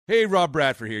Hey, Rob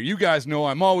Bradford here. You guys know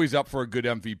I'm always up for a good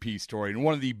MVP story, and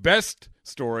one of the best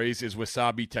stories is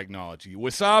Wasabi Technology.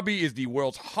 Wasabi is the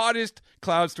world's hottest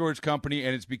cloud storage company,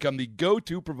 and it's become the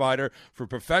go-to provider for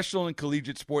professional and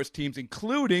collegiate sports teams,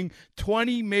 including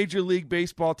 20 Major League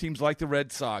Baseball teams like the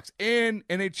Red Sox and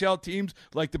NHL teams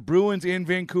like the Bruins and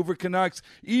Vancouver Canucks.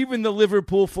 Even the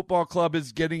Liverpool Football Club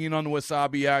is getting in on the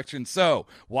Wasabi action. So,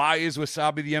 why is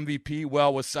Wasabi the MVP?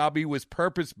 Well, Wasabi was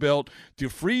purpose-built to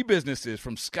free businesses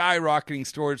from skyrocketing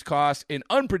storage costs and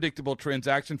unpredictable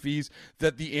transaction fees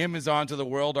that the Amazons of the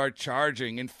world are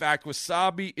charging. In fact,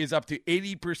 Wasabi is up to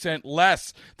 80%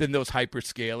 less than those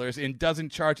hyperscalers and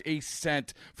doesn't charge a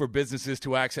cent for businesses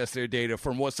to access their data.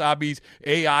 From Wasabi's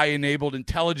AI-enabled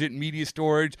intelligent media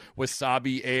storage,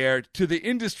 Wasabi Air, to the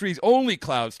industry's only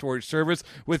cloud storage service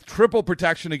with triple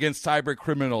protection against cyber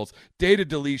criminals, data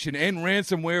deletion, and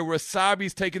ransomware.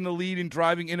 Wasabi's taken the lead in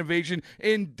driving innovation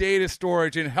in data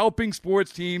storage and helping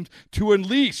sports teams to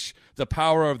unleash the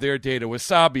power of their data.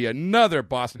 Wasabi, another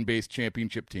Boston-based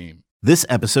championship team. This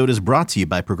episode is brought to you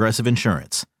by Progressive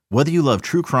Insurance. Whether you love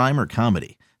true crime or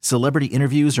comedy, celebrity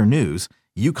interviews or news,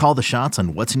 you call the shots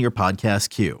on what's in your podcast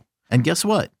queue. And guess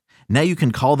what? Now you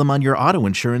can call them on your auto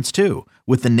insurance too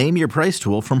with the Name Your Price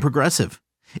tool from Progressive.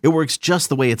 It works just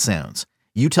the way it sounds.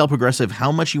 You tell Progressive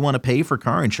how much you want to pay for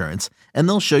car insurance, and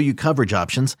they'll show you coverage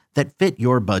options that fit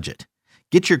your budget.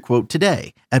 Get your quote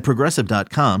today at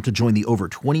Progressive.com to join the over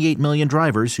 28 million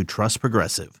drivers who trust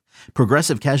Progressive.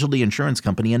 Progressive Casualty Insurance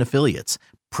Company and Affiliates.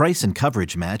 Price and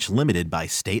coverage match limited by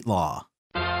state law.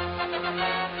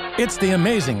 It's the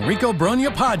Amazing Rico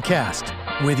Brogna podcast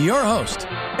with your host,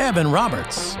 Evan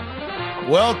Roberts.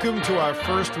 Welcome to our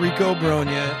first Rico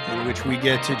Brogna, in which we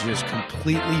get to just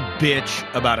completely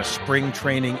bitch about a spring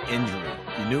training injury.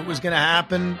 You knew it was going to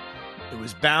happen. It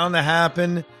was bound to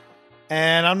happen.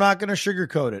 And I'm not going to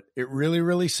sugarcoat it. It really,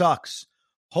 really sucks.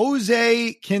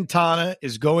 Jose Quintana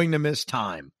is going to miss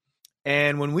time.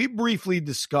 And when we briefly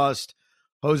discussed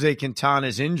Jose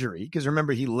Quintana's injury, because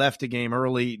remember he left a game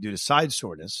early due to side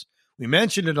soreness, we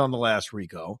mentioned it on the last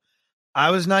Rico,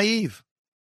 I was naive.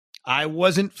 I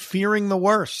wasn't fearing the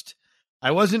worst.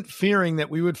 I wasn't fearing that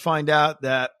we would find out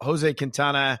that Jose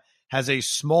Quintana has a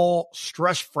small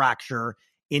stress fracture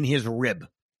in his rib.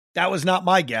 That was not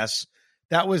my guess.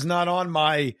 That was not on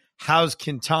my how's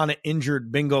Quintana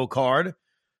injured bingo card,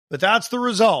 but that's the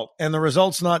result, and the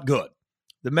result's not good.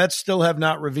 The Mets still have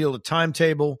not revealed a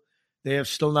timetable. They have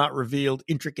still not revealed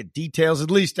intricate details,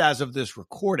 at least as of this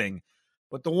recording.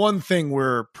 But the one thing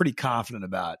we're pretty confident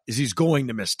about is he's going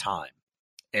to miss time,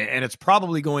 and it's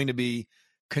probably going to be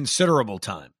considerable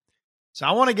time. So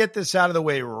I want to get this out of the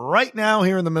way right now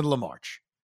here in the middle of March.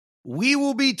 We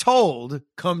will be told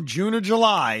come June or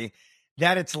July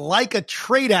that it's like a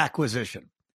trade acquisition.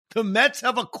 The Mets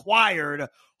have acquired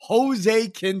Jose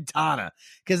Quintana,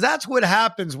 because that's what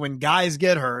happens when guys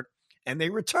get hurt and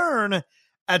they return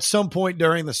at some point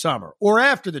during the summer or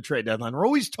after the trade deadline. We're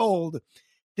always told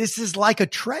this is like a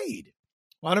trade.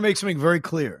 I want to make something very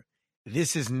clear.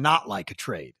 This is not like a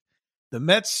trade. The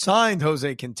Mets signed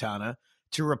Jose Quintana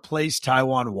to replace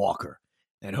Taijuan Walker,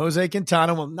 and Jose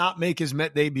Quintana will not make his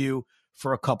Met debut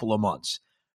for a couple of months.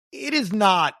 It is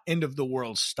not end of the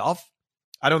world stuff.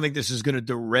 I don't think this is going to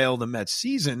derail the Mets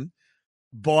season,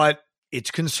 but it's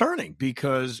concerning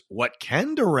because what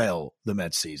can derail the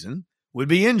Mets season would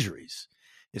be injuries,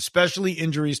 especially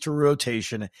injuries to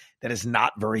rotation that is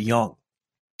not very young.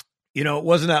 You know, it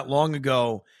wasn't that long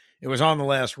ago. It was on the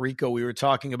last Rico. We were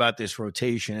talking about this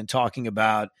rotation and talking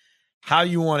about how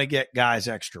you want to get guys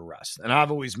extra rest. And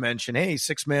I've always mentioned, hey,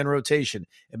 6-man rotation.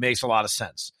 It makes a lot of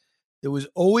sense. There was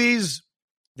always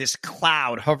this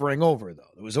cloud hovering over, though.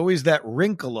 There was always that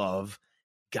wrinkle of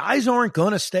guys aren't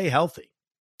going to stay healthy.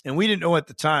 And we didn't know at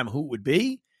the time who it would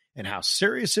be and how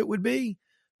serious it would be.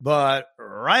 But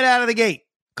right out of the gate,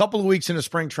 a couple of weeks into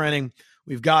spring training,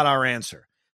 we've got our answer.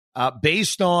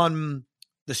 Based on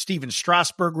the Steven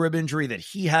Strasburg rib injury that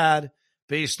he had,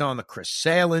 based on the Chris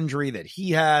Sale injury that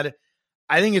he had,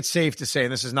 I think it's safe to say,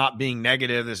 and this is not being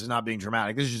negative, this is not being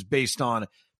dramatic, this is just based on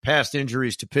past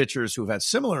injuries to pitchers who have had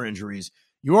similar injuries,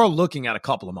 you are looking at a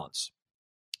couple of months.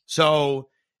 So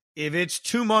if it's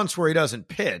 2 months where he doesn't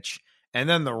pitch, and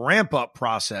then the ramp-up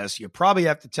process, you probably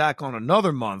have to tack on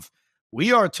another month.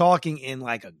 We are talking in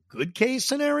like a good case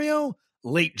scenario,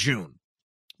 late June.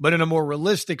 But in a more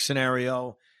realistic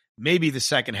scenario, maybe the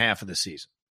second half of the season.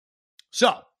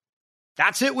 So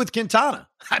that's it with Quintana.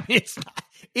 I mean,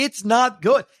 it's not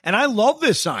good. And I love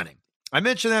this signing. I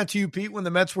mentioned that to you, Pete, when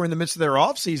the Mets were in the midst of their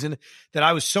offseason, that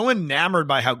I was so enamored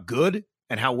by how good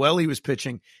and how well he was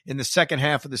pitching in the second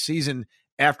half of the season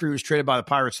after he was traded by the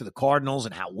Pirates to the Cardinals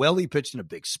and how well he pitched in a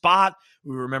big spot.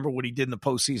 We remember what he did in the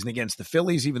postseason against the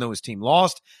Phillies, even though his team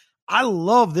lost. I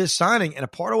love this signing, and a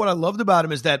part of what I loved about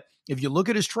him is that if you look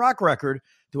at his track record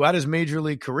throughout his major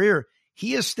league career,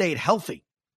 he has stayed healthy.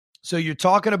 So you're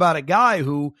talking about a guy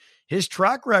who his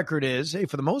track record is, hey,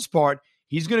 for the most part,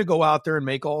 he's going to go out there and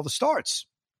make all the starts.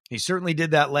 He certainly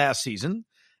did that last season.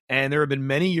 And there have been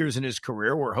many years in his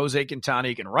career where Jose Quintana,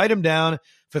 you can write him down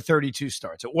for 32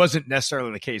 starts. It wasn't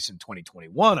necessarily the case in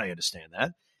 2021. I understand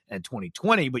that. And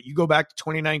 2020, but you go back to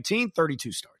 2019,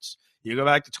 32 starts. You go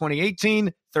back to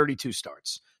 2018, 32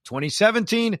 starts.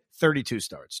 2017, 32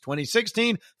 starts.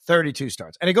 2016, 32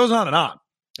 starts. And it goes on and on.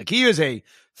 Like he is a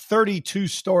 32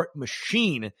 start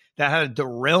machine that had a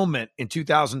derailment in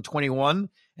 2021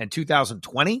 and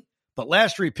 2020. But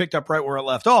last year he picked up right where it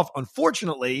left off.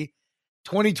 Unfortunately,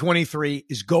 2023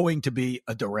 is going to be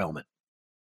a derailment.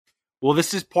 Well,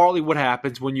 this is partly what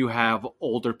happens when you have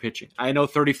older pitching. I know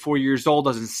 34 years old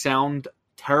doesn't sound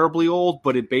terribly old,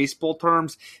 but in baseball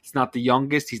terms, it's not the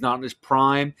youngest. He's not in his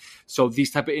prime. So these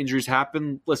type of injuries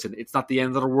happen. Listen, it's not the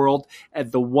end of the world.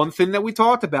 And the one thing that we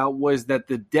talked about was that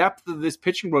the depth of this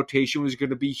pitching rotation was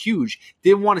going to be huge.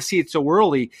 Didn't want to see it so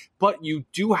early, but you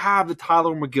do have the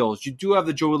Tyler McGills. You do have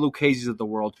the Joey Lucchese's of the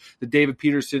world, the David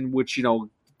Peterson, which,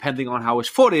 depending on how his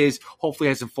foot is, hopefully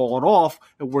hasn't fallen off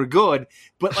and we're good.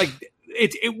 But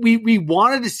we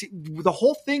wanted to see, the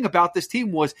whole thing about this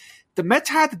team was the Mets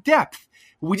had the depth.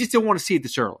 We just didn't want to see it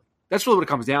this early. That's really what it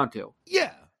comes down to.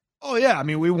 Yeah. Oh, yeah. I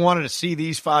mean, we wanted to see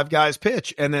these five guys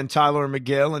pitch, and then Tyler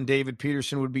McGill and David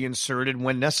Peterson would be inserted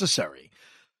when necessary.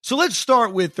 So let's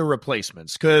start with the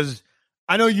replacements, because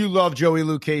I know you love Joey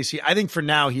Lucchese. I think for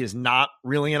now he is not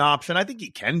really an option. I think he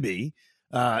can be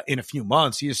in a few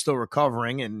months. He is still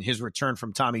recovering, and his return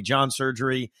from Tommy John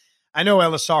surgery. I know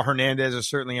Elisar Hernandez is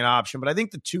certainly an option, but I think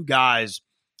the two guys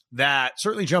that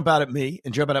certainly jump out at me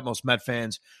and jump out at most Met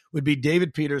fans would be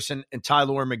David Peterson and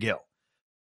Tyler McGill.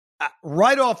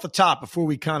 Right off the top, before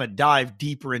we kind of dive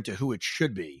deeper into who it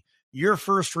should be, your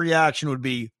first reaction would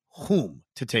be whom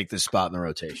to take this spot in the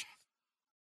rotation?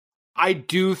 I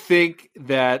do think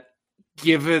that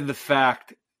given the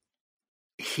fact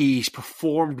he's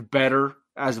performed better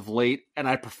as of late, and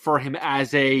I prefer him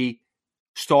as a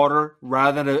starter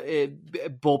rather than a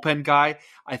bullpen guy,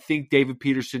 I think David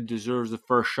Peterson deserves the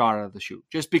first shot out of the chute.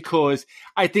 Just because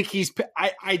I think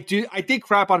I did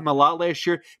crap on him a lot last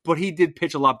year, but he did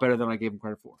pitch a lot better than I gave him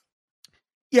credit for.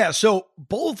 Yeah, so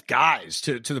both guys,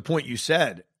 to the point you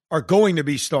said, are going to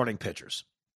be starting pitchers.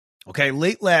 Okay,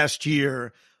 late last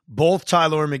year, both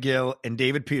Tyler McGill and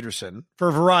David Peterson, for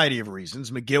a variety of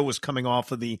reasons, McGill was coming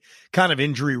off of the kind of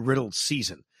injury-riddled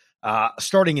season.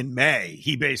 Starting in May,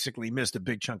 he basically missed a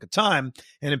big chunk of time.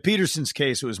 And in Peterson's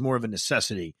case, it was more of a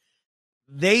necessity.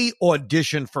 They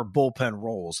auditioned for bullpen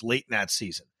roles late in that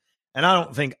season. And I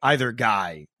don't think either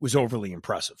guy was overly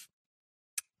impressive.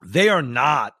 They are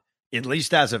not, at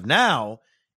least as of now,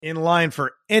 in line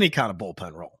for any kind of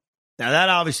bullpen role. Now, that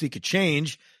obviously could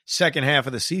change second half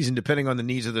of the season, depending on the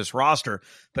needs of this roster.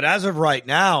 But as of right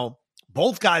now,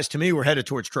 both guys, to me, were headed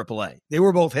towards AAA. They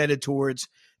were both headed towards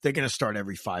they're going to start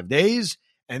every 5 days,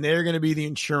 and they're going to be the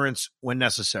insurance when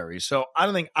necessary. So I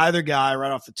don't think either guy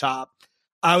right off the top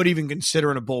I would even consider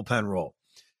in a bullpen role.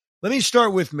 Let me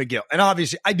start with McGill. And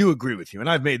obviously, I do agree with you, and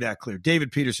I've made that clear.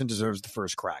 David Peterson deserves the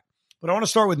first crack. But I want to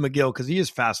start with McGill because he is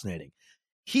fascinating.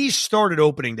 He started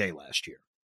opening day last year,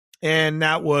 and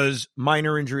that was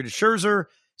minor injury to Scherzer,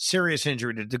 serious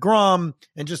injury to DeGrom,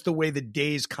 and just the way the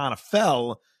days kind of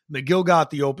fell, McGill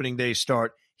got the opening day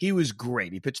start. He was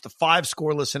great. He pitched the 5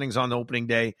 scoreless innings on the opening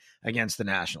day against the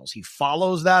Nationals. He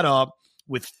follows that up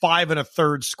with 5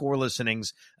 1/3 scoreless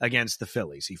innings against the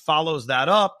Phillies. He follows that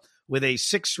up with a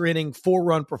 6-inning,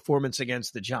 4-run performance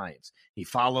against the Giants. He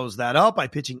follows that up by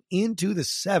pitching into the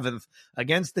 7th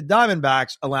against the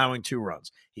Diamondbacks, allowing 2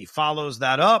 runs. He follows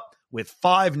that up with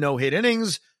 5 no-hit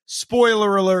innings.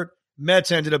 Spoiler alert,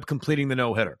 Mets ended up completing the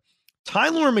no-hitter.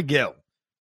 Tyler McGill,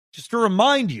 just to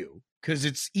remind you, because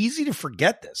it's easy to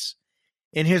forget this,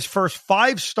 in his first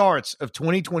 5 starts of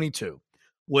 2022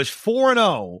 was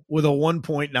 4-0 with a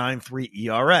 1.93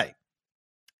 ERA.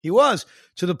 He was,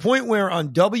 to the point where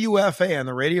on WFAN,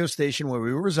 the radio station where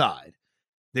we reside,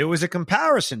 there was a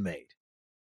comparison made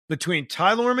between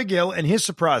Tyler McGill and his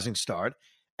surprising start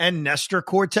and Nestor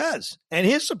Cortez and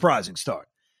his surprising start.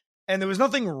 And there was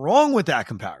nothing wrong with that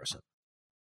comparison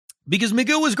because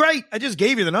McGill was great. I just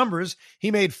gave you the numbers.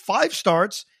 He made 5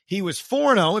 starts. He was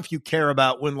 4-0 if you care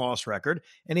about win-loss record,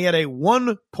 and he had a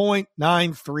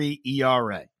 1.93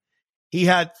 ERA. He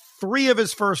had 3 of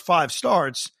his first 5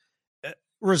 starts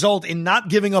result in not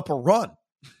giving up a run.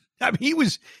 I mean,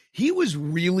 he was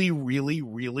really, really,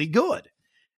 really good.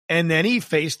 And then he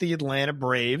faced the Atlanta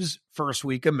Braves first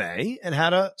week of May and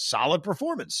had a solid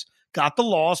performance. Got the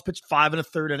loss, pitched 5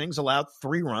 1/3 innings, allowed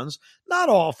 3 runs. Not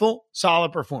awful,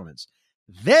 solid performance.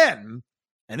 Then,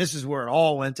 and this is where it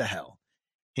all went to hell,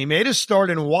 he made a start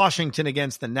in Washington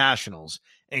against the Nationals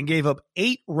and gave up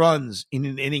 8 runs in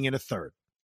an inning and a third.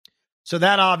 So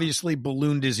that obviously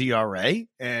ballooned his ERA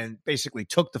and basically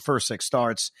took the first 6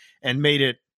 starts and made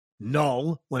it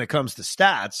null when it comes to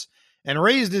stats and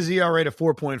raised his ERA to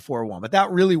 4.41. But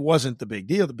that really wasn't the big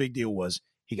deal. The big deal was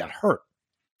he got hurt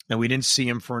and we didn't see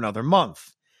him for another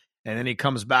month. And then he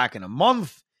comes back in a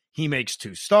month. He makes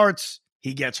 2 starts.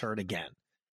 He gets hurt again.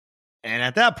 And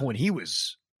at that point, he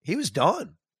was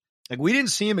done. Like, we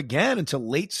didn't see him again until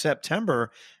late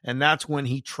September. And that's when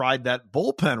he tried that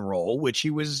bullpen role, which he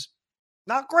was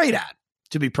not great at,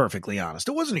 to be perfectly honest.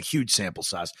 It wasn't a huge sample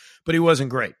size, but he wasn't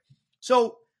great.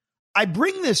 So I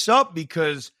bring this up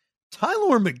because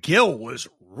Tyler McGill was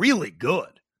really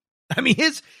good. I mean,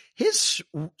 his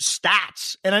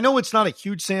stats, and I know it's not a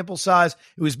huge sample size.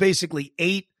 It was basically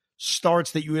 8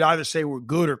 starts that you would either say were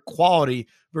good or quality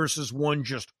versus one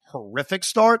just horrific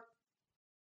start.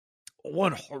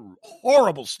 One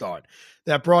horrible start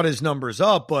that brought his numbers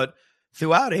up, but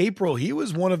throughout April, he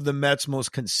was one of the Mets'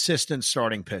 most consistent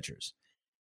starting pitchers.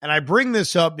 And I bring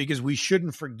this up because we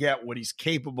shouldn't forget what he's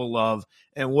capable of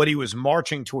and what he was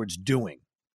marching towards doing.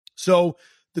 So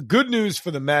the good news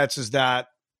for the Mets is that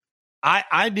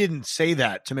I didn't say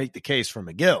that to make the case for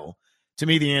McGill. To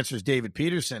me, the answer is David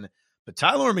Peterson. But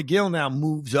Tyler McGill now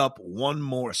moves up one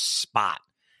more spot.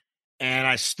 And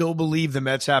I still believe the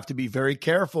Mets have to be very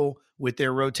careful with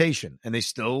their rotation. And they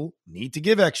still need to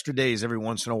give extra days every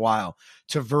once in a while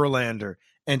to Verlander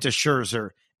and to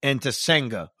Scherzer and to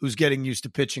Senga, who's getting used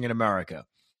to pitching in America.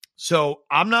 So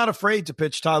I'm not afraid to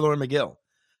pitch Tyler McGill.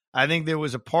 I think there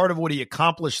was a part of what he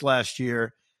accomplished last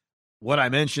year, what I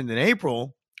mentioned in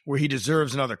April, where he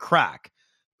deserves another crack.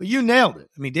 But you nailed it.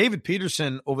 I mean, David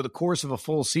Peterson, over the course of a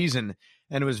full season,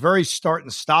 and it was very start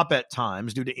and stop at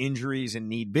times due to injuries and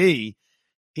need be,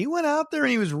 he went out there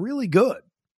and he was really good.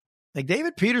 Like,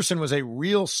 David Peterson was a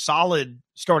real solid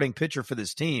starting pitcher for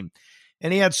this team.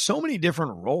 And he had so many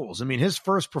different roles. I mean, his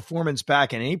first performance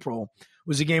back in April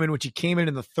was a game in which he came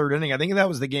in the 3rd inning. I think that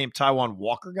was the game Taijuan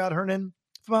Walker got hurt in,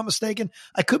 if I'm not mistaken.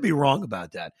 I could be wrong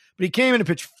about that. But he came in and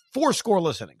pitched 4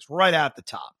 scoreless innings right at the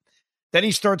top. Then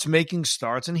he starts making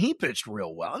starts, and he pitched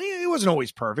real well. And he wasn't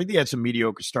always perfect. He had some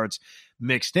mediocre starts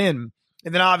mixed in.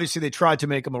 And then obviously they tried to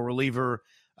make him a reliever.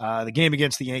 The game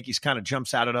against the Yankees kind of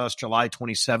jumps out at us, July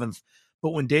 27th.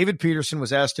 But when David Peterson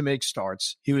was asked to make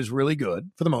starts, he was really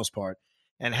good for the most part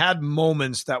and had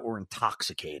moments that were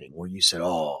intoxicating where you said,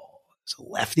 oh, it's a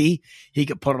lefty. He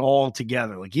could put it all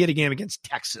together. Like, he had a game against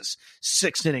Texas,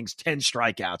 6 innings, 10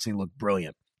 strikeouts, and he looked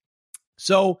brilliant.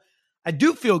 So I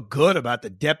do feel good about the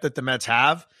depth that the Mets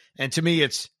have. And to me,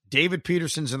 it's David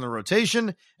Peterson's in the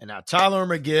rotation, and now Tyler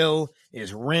McGill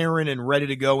is raring and ready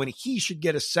to go, and he should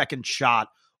get a second shot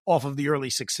off of the early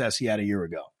success he had a year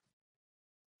ago.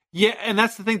 Yeah, and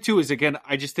that's the thing, too, is, again,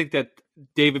 I just think that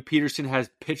David Peterson has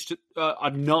pitched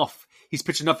enough. He's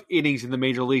pitched enough innings in the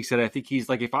major leagues that I think he's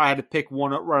like, if I had to pick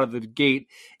one right out of the gate,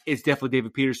 it's definitely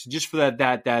David Peterson, just for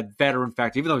that veteran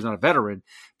factor, even though he's not a veteran,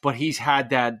 but he's had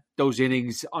those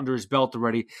innings under his belt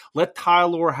already. Let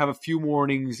Tyler have a few more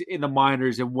innings in the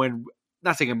minors, and when,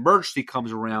 not saying emergency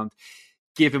comes around,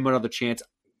 give him another chance.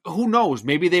 Who knows?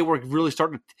 Maybe they were really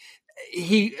starting to...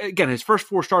 his first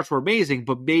 4 starts were amazing,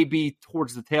 but maybe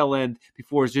towards the tail end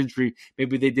before his injury,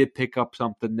 maybe they did pick up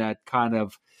something that kind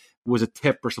of was a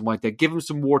tip or something like that. Give him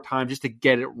some more time just to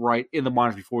get it right in the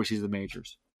minors before he sees the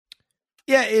majors.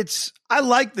 Yeah, I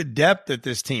like the depth that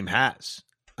this team has.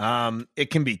 It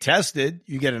can be tested.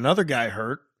 You get another guy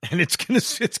hurt, and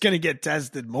it's gonna get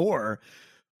tested more.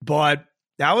 But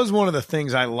that was one of the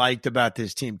things I liked about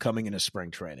this team coming into spring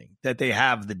training, that they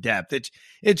have the depth.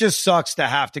 It just sucks to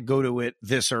have to go to it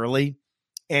this early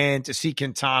and to see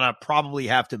Quintana probably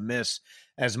have to miss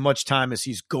as much time as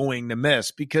he's going to miss,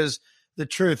 because the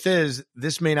truth is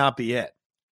this may not be it.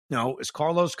 No, is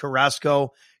Carlos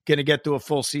Carrasco going to get through a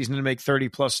full season and make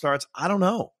 30-plus starts? I don't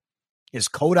know. Is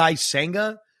Kodai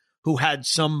Senga, who had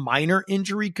some minor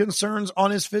injury concerns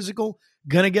on his physical,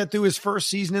 going to get through his first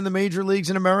season in the major leagues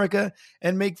in America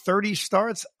and make 30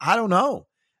 starts? I don't know.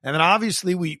 And then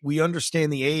obviously we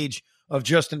understand the age of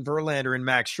Justin Verlander and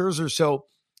Max Scherzer. So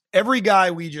every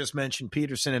guy we just mentioned,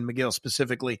 Peterson and McGill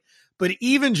specifically, but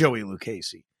even Joey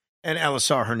Lucchesi and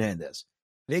Elisar Hernandez,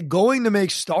 they're going to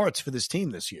make starts for this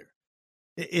team this year.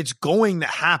 It's going to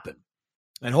happen.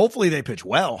 And hopefully they pitch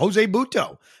well. Jose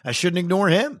Butto, I shouldn't ignore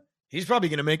him. He's probably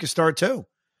going to make a start too.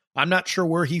 I'm not sure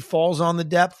where he falls on the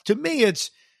depth. To me,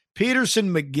 it's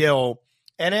Peterson, McGill,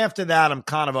 and after that, I'm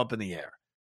kind of up in the air.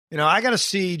 I got to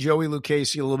see Joey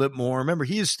Lucchesi a little bit more. Remember,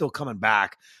 he is still coming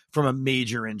back from a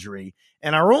major injury.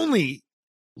 And our only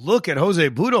look at Jose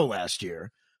Budo last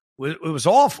year, it was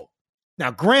awful. Now,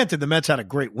 granted, the Mets had a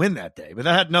great win that day, but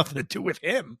that had nothing to do with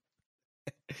him.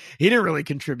 He didn't really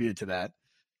contribute to that.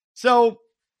 So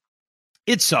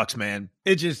it sucks, man.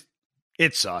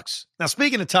 It sucks. Now,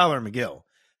 speaking of Tyler McGill,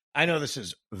 I know this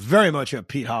is very much up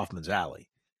Pete Hoffman's alley.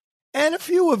 And a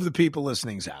few of the people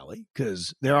listening's alley,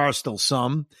 because there are still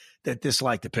some that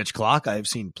dislike the pitch clock. I have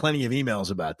seen plenty of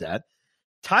emails about that.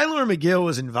 Tyler McGill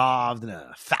was involved in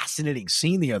a fascinating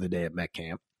scene the other day at Met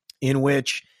Camp in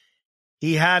which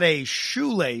he had a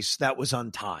shoelace that was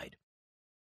untied.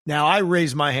 Now, I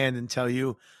raise my hand and tell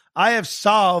you, I have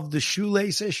solved the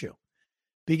shoelace issue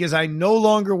because I no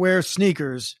longer wear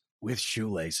sneakers with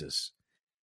shoelaces.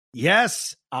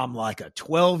 Yes, I'm like a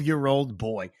 12-year-old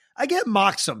boy. I get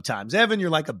mocked sometimes. Evan, you're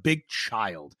like a big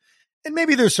child. And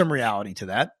maybe there's some reality to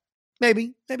that.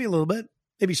 Maybe a little bit.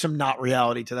 Maybe some not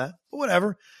reality to that. But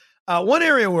whatever. One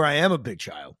area where I am a big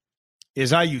child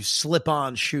is I use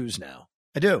slip-on shoes now.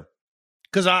 I do.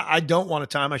 Because I don't want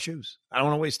to tie my shoes. I don't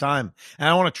want to waste time. And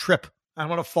I don't want to trip. I don't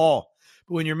want to fall.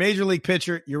 But when you're a major league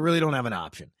pitcher, you really don't have an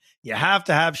option. You have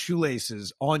to have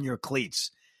shoelaces on your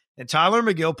cleats. And Tyler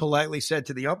McGill politely said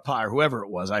to the umpire, whoever it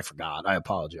was, I forgot. I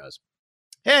apologize.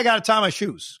 Hey, I got to tie my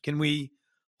shoes. Can we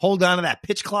hold on to that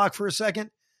pitch clock for a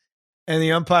second? And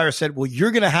the umpire said, well,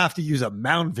 you're going to have to use a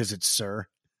mound visit, sir.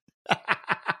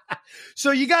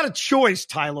 So you got a choice,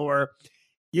 Tyler.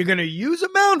 You're going to use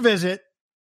a mound visit,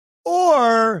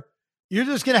 or you're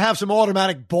just going to have some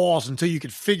automatic balls until you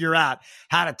can figure out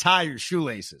how to tie your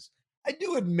shoelaces. I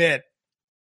do admit,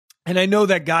 and I know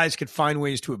that guys could find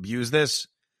ways to abuse this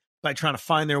by trying to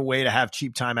find their way to have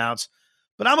cheap timeouts,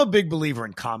 but I'm a big believer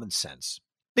in common sense.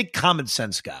 Big common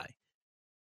sense guy.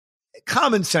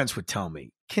 Common sense would tell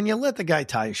me, can you let the guy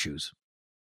tie his shoes?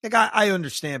 Like, I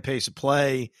understand pace of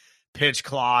play, pitch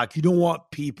clock. You don't want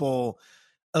people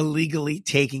illegally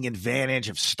taking advantage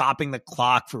of stopping the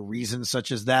clock for reasons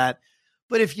such as that.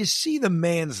 But if you see the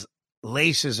man's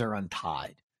laces are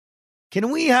untied,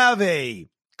 can we have a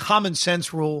common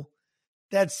sense rule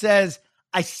that says,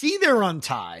 I see they're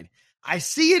untied. I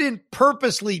see it and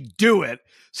purposely do it.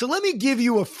 So let me give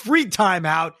you a free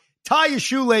timeout. Tie your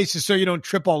shoelaces so you don't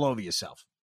trip all over yourself.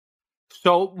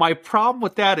 So my problem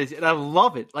with that is, and I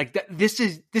love it, like that. This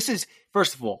is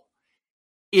first of all,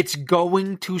 it's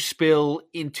going to spill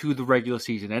into the regular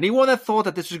season. Anyone that thought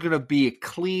that this was going to be a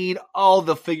clean,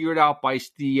 they'll figure it out by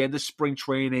the end of spring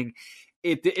training,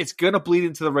 it's going to bleed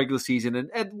into the regular season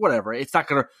and whatever. It's not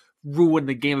going to ruin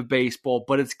the game of baseball,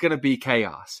 but it's going to be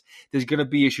chaos. There's going to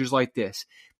be issues like this.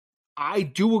 I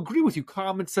do agree with you,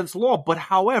 common sense law, but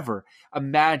however,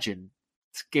 imagine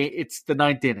it's the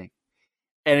ninth inning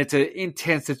and it's an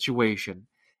intense situation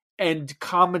and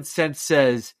common sense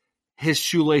says his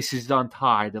shoelace is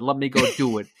untied and let me go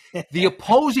do it. The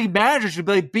opposing managers would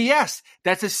be like, BS,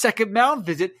 that's a second mound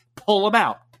visit, pull him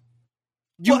out.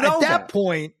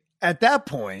 At that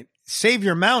point, save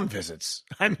your mound visits.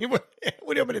 I mean, what am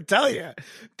I going to tell you?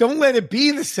 Don't let it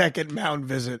be the second mound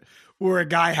visit where a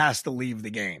guy has to leave the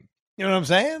game. You know what I'm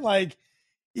saying? Like,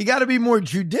 you got to be more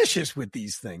judicious with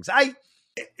these things.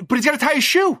 But he's got to tie his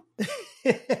shoe.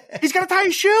 He's got to tie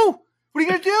his shoe. What are you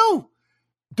going to do?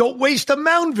 Don't waste a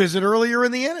mound visit earlier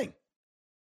in the inning.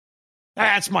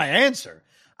 That's my answer.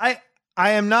 I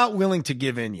am not willing to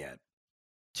give in yet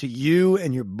to you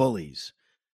and your bullies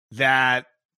that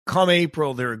come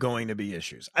April, there are going to be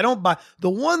issues. I don't buy. The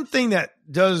one thing that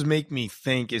does make me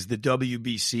think is the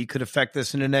WBC could affect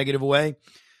this in a negative way,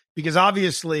 because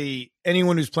obviously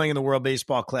anyone who's playing in the World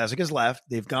Baseball Classic has left.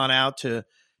 They've gone out to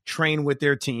train with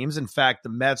their teams. In fact, the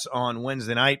Mets on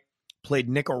Wednesday night played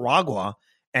Nicaragua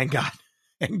and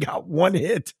got one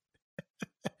hit.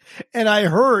 And I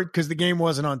heard, because the game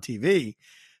wasn't on TV,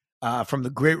 from the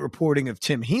great reporting of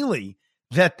Tim Healy,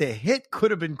 that the hit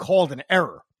could have been called an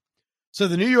error. So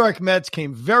the New York Mets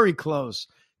came very close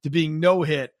to being no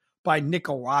hit by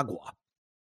Nicaragua.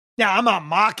 Now, I'm not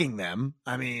mocking them.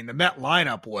 I mean, the Met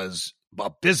lineup was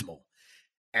abysmal.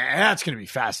 And that's going to be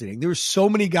fascinating. There were so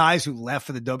many guys who left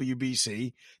for the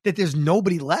WBC that there's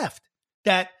nobody left.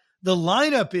 That the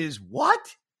lineup is what?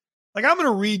 Like, I'm going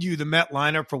to read you the Met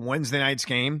lineup from Wednesday night's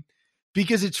game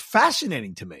because it's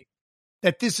fascinating to me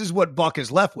that this is what Buck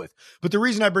is left with. But the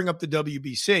reason I bring up the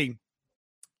WBC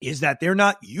is that they're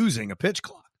not using a pitch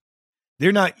clock.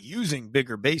 They're not using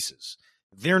bigger bases.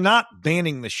 they're not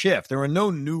banning the shift. There are no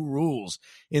new rules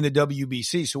in the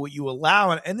WBC. So what you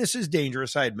allow, and this is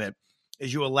dangerous, I admit,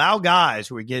 is you allow guys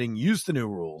who are getting used to new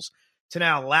rules to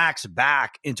now lax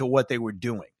back into what they were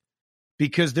doing.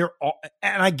 Because and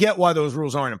I get why those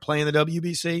rules aren't in play in the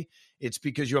WBC. It's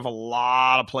because you have a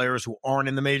lot of players who aren't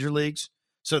in the major leagues.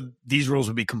 So these rules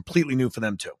would be completely new for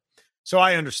them too. So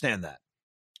I understand that.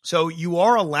 So you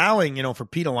are allowing, for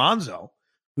Pete Alonso,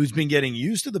 who's been getting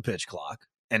used to the pitch clock,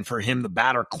 and for him, the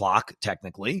batter clock,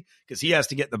 technically, because he has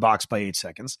to get in the box by 8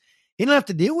 seconds. He didn't have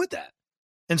to deal with that.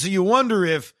 And so you wonder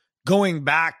if going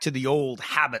back to the old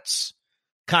habits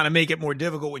kind of make it more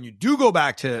difficult when you do go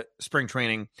back to spring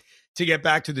training to get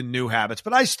back to the new habits.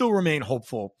 But I still remain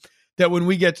hopeful that when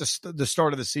we get to the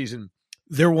start of the season,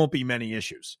 there won't be many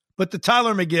issues. But the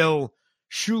Tyler McGill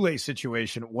shoelace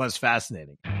situation was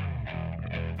fascinating.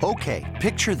 Okay,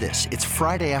 picture this. It's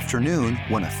Friday afternoon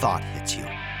when a thought hits you.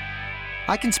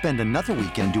 I can spend another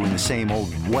weekend doing the same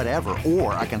old whatever,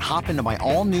 or I can hop into my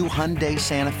all-new Hyundai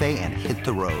Santa Fe and hit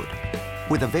the road.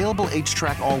 With available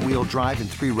H-Track all-wheel drive and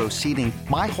 3-row seating,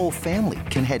 my whole family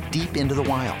can head deep into the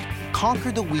wild.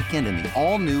 Conquer the weekend in the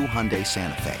all-new Hyundai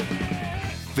Santa Fe.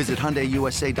 Visit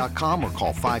HyundaiUSA.com or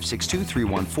call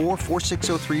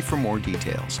 562-314-4603 for more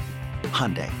details.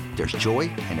 Hyundai, there's joy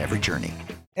in every journey.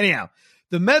 Anyhow,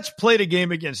 the Mets played a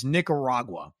game against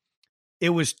Nicaragua. It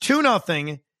was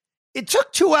 2-0. It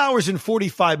took 2 hours and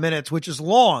 45 minutes, which is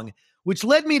long, which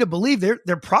led me to believe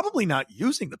they're probably not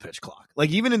using the pitch clock.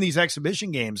 Like even in these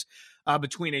exhibition games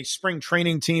between a spring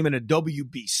training team and a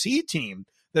WBC team,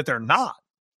 that they're not.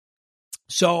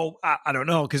 So I don't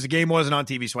know, because the game wasn't on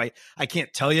TV, so I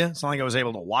can't tell you. It's not like I was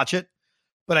able to watch it.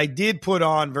 But I did put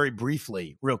on very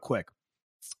briefly, real quick,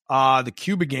 the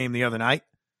Cuba game the other night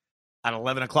at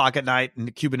 11 o'clock at night in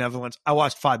the Cuba Netherlands. I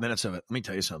watched 5 minutes of it. Let me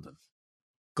tell you something.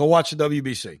 Go watch the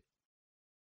WBC.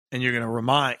 And you're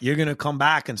going to come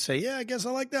back and say, yeah, I guess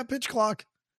I like that pitch clock.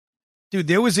 Dude,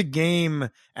 there was a game,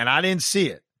 and I didn't see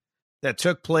it, that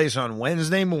took place on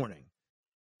Wednesday morning.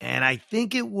 And I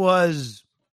think it was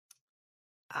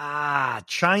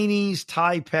Chinese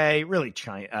Taipei, really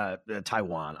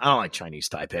Taiwan. I don't like Chinese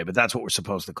Taipei, but that's what we're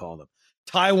supposed to call them.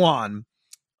 Taiwan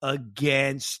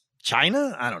against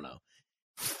China? I don't know.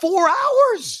 4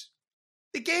 hours.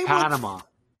 The game Panama.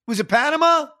 Was it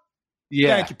Panama?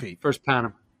 Yeah. Thank you, Pete. First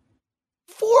Panama.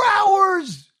 4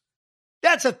 hours.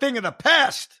 That's a thing of the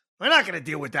past. We're not going to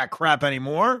deal with that crap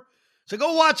anymore. So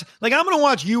go watch. Like, I'm going to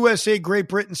watch USA Great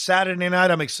Britain Saturday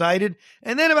night. I'm excited.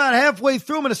 And then about halfway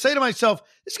through, I'm going to say to myself,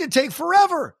 this is going to take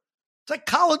forever. It's like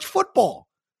college football.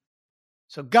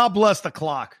 So God bless the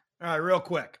clock. All right, real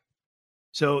quick.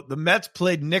 So the Mets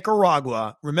played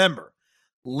Nicaragua. Remember,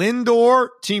 Lindor,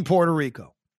 Team Puerto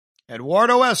Rico.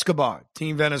 Eduardo Escobar,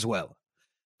 Team Venezuela.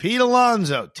 Pete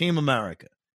Alonso, Team America.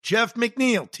 Jeff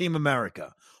McNeil, Team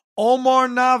America. Omar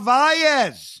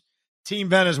Narvaez, Team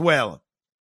Venezuela.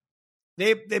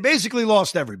 They basically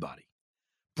lost everybody.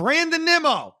 Brandon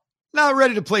Nimmo, not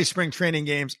ready to play spring training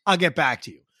games. I'll get back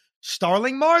to you.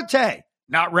 Starling Marte,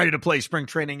 not ready to play spring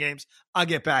training games. I'll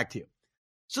get back to you.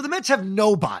 So the Mets have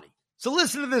nobody. So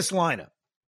listen to this lineup.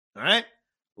 All right?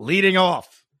 Leading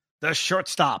off, the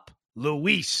shortstop,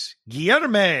 Luis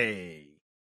Guillerme.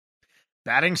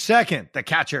 Batting second, the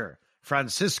catcher,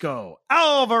 Francisco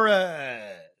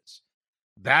Alvarez.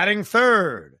 Batting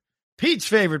third, Pete's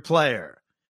favorite player,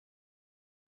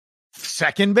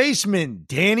 second baseman,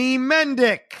 Danny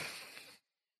Mendick.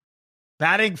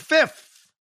 Batting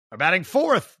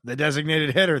fourth, the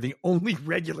designated hitter, the only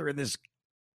regular in this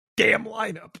damn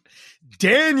lineup,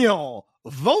 Daniel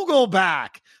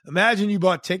Vogelbach. Imagine you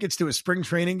bought tickets to a spring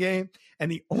training game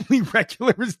and the only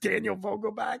regular is Daniel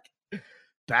Vogelbach.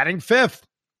 Batting fifth,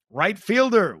 right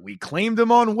fielder. We claimed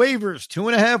him on waivers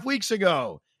 2.5 weeks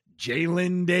ago,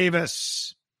 Jalen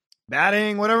Davis.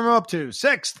 Batting whatever I'm up to,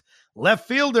 sixth, left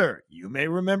fielder. You may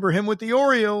remember him with the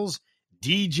Orioles,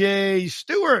 DJ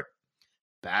Stewart.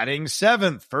 Batting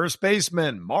seventh, first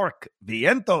baseman, Mark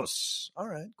Vientos. All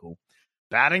right, cool.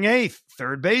 Batting eighth,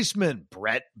 third baseman,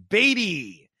 Brett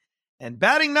Beatty. And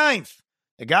batting ninth,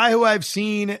 a guy who I've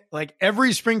seen like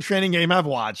every spring training game I've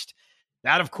watched.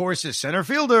 That, of course, is center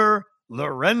fielder,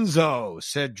 Lorenzo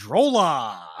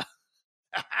Cedrola.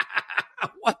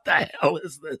 What the hell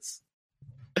is this?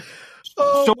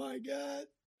 Oh, my God.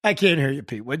 I can't hear you,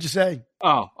 Pete. What'd you say?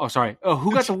 Oh, sorry. Oh,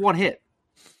 who got the one hit?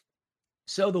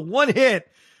 So the one hit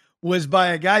was by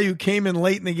a guy who came in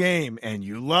late in the game, and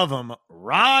you love him,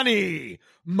 Ronnie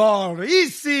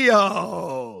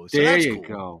Mauricio. So there you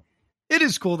go. It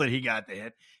is cool that he got the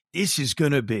hit. This is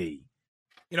going to be,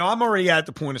 I'm already at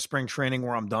the point of spring training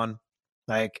where I'm done.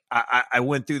 Like I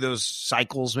went through those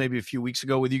cycles maybe a few weeks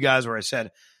ago with you guys where I said,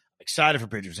 I'm excited for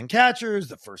pitchers and catchers,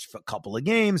 the first couple of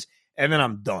games, and then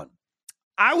I'm done.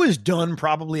 I was done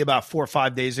probably about 4 or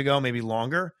 5 days ago, maybe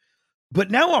longer, but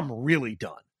now I'm really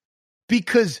done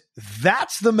because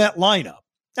that's the Met lineup.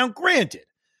 Now, granted,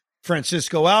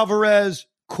 Francisco Alvarez,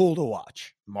 cool to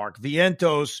watch. Mark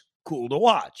Vientos, cool to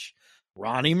watch.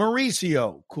 Ronnie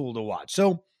Mauricio, cool to watch.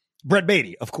 So Brett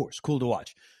Beatty, of course, cool to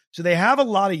watch. So they have a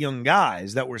lot of young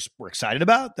guys that we're excited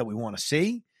about, that we want to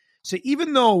see. So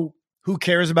even though who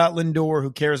cares about Lindor,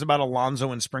 who cares about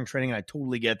Alonso in spring training, and I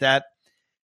totally get that,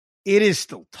 it is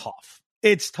still tough.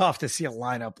 It's tough to see a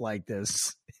lineup like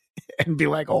this and be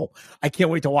like, oh, I can't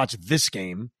wait to watch this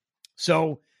game.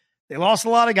 So they lost a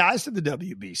lot of guys to the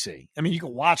WBC. I mean, you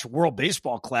can watch World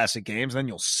Baseball Classic games, then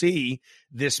you'll see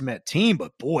this Met team,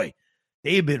 but boy,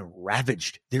 they've been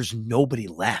ravaged. There's nobody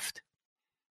left.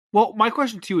 Well, my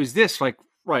question to you is this, like,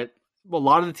 right, a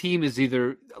lot of the team is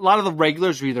either, a lot of the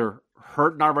regulars are either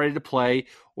hurt, not ready to play,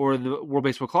 or the World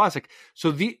Baseball Classic.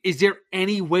 So is there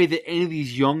any way that any of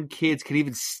these young kids can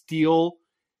even steal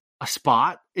a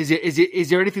spot? Is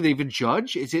there anything they even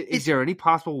judge? Is there any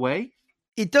possible way?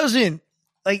 It doesn't,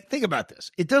 like, think about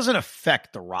this. It doesn't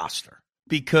affect the roster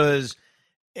because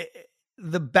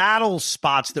the battle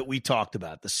spots that we talked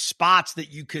about, the spots that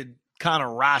you could kind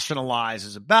of rationalize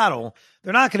as a battle,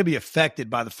 they're not going to be affected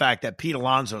by the fact that Pete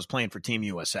Alonso is playing for Team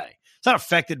USA. It's not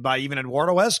affected by even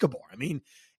Eduardo Escobar. I mean,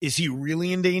 is he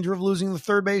really in danger of losing the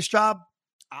third base job?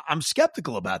 I'm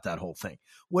skeptical about that whole thing.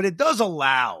 What it does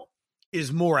allow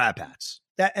is more at-bats.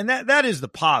 That is the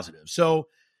positive. So,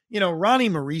 Ronnie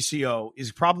Mauricio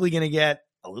is probably going to get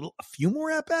a few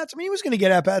more at-bats. I mean, he was going to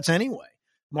get at-bats anyway.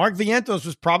 Mark Vientos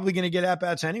was probably going to get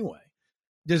at-bats anyway.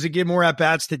 Does it give more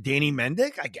at-bats to Danny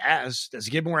Mendick? I guess. Does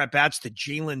it give more at-bats to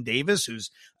Jalen Davis, who's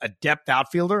a depth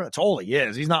outfielder? That's all he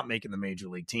is. He's not making the major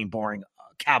league team, barring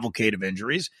a cavalcade of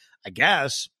injuries, I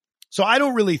guess. So I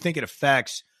don't really think it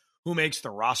affects who makes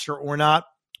the roster or not,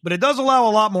 but it does allow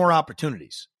a lot more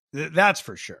opportunities. That's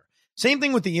for sure. Same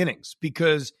thing with the innings,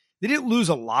 because they didn't lose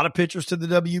a lot of pitchers to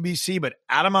the WBC, but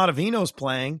Adam Ottavino's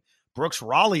playing, Brooks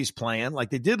Raleigh's playing.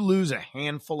 Like, they did lose a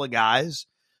handful of guys,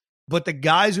 but the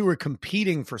guys who are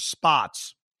competing for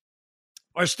spots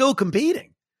are still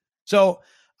competing. So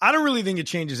I don't really think it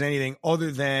changes anything other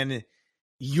than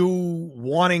you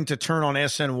wanting to turn on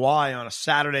SNY on a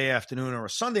Saturday afternoon or a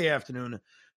Sunday afternoon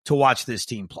to watch this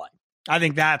team play. I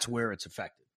think that's where it's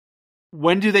affected.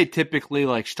 When do they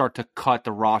typically start to cut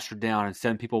the roster down and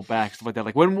send people back, stuff like that?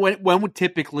 Like when would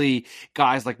typically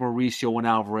guys like Mauricio and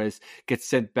Alvarez get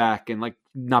sent back and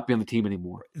not be on the team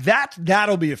anymore?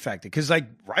 That'll be affected because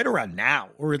right around now,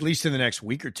 or at least in the next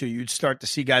week or two, you'd start to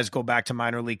see guys go back to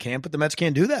minor league camp, but the Mets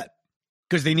can't do that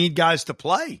because they need guys to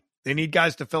play. They need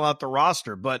guys to fill out the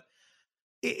roster, but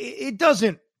it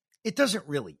doesn't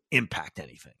really impact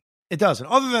anything. It doesn't,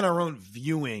 other than our own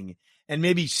viewing and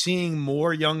maybe seeing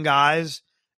more young guys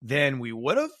than we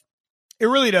would have. It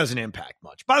really doesn't impact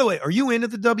much. By the way, are you into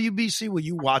the WBC? Will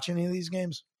you watch any of these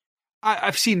games?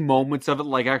 I've seen moments of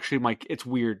it. Actually, it's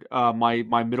weird.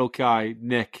 My middle guy,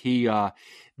 Nick, he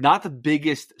not the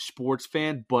biggest sports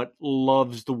fan, but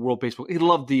loves the World Baseball. He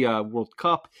loved the World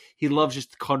Cup. He loves just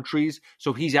the countries.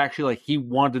 So he's actually he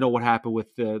wanted to know what happened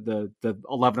with the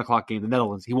 11 o'clock game, the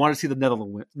Netherlands. He wanted to see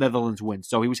the Netherlands win.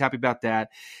 So he was happy about that.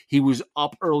 He was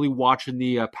up early watching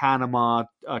the Panama,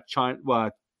 China.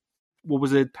 What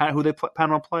was it? Who they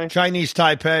Panama play? Chinese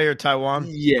Taipei or Taiwan?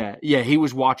 Yeah. He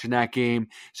was watching that game,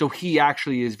 so he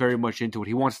actually is very much into it.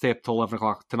 He wants to stay up till 11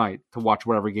 o'clock tonight to watch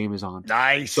whatever game is on.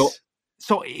 Nice.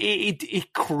 So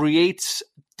it creates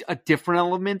a different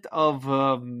element of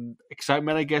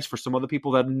excitement, I guess, for some other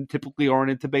people that typically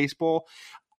aren't into baseball.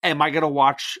 Am I going to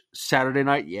watch Saturday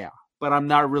night? Yeah, but I'm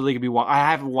not really going to be. I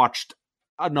haven't watched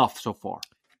enough so far.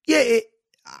 Yeah,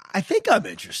 I think I'm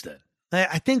interested.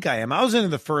 I think I am. I was into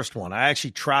the first one. I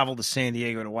actually traveled to San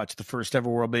Diego to watch the first ever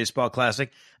World Baseball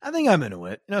Classic. I think I'm into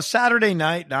it. Saturday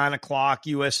night, 9 o'clock,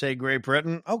 USA, Great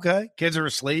Britain. Okay, kids are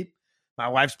asleep. My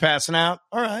wife's passing out.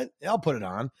 All right, I'll put it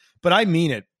on. But I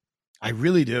mean it. I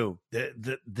really do.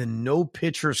 The no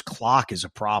pitchers clock is a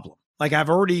problem. I've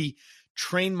already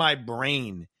trained my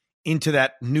brain into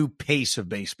that new pace of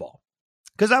baseball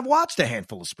because I've watched a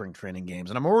handful of spring training games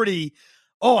and I'm already,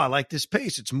 I like this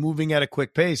pace. It's moving at a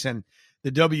quick pace, and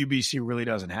the WBC really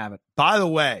doesn't have it. By the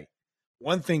way,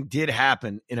 one thing did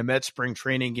happen in a Mets spring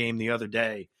training game the other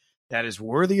day that is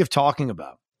worthy of talking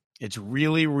about. It's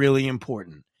really, really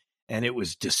important, and it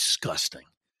was disgusting.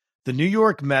 The New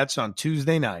York Mets on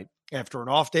Tuesday night, after an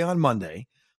off day on Monday,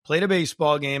 played a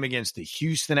baseball game against the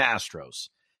Houston Astros.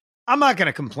 I'm not going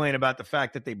to complain about the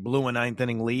fact that they blew a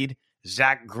ninth-inning lead.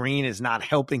 Zach Green is not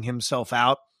helping himself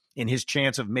out in his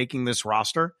chance of making this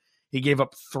roster. He gave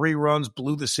up 3 runs,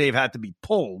 blew the save, had to be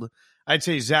pulled. I'd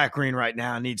say Zach Green right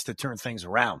now needs to turn things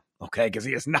around, okay, because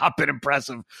he has not been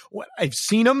impressive. When I've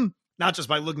seen him, not just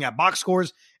by looking at box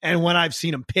scores, and when I've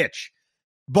seen him pitch.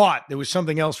 But there was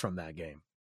something else from that game.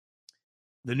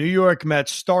 The New York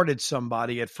Mets started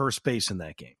somebody at first base in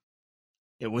that game.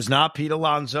 It was not Pete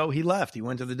Alonso. He left. He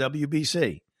went to the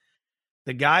WBC.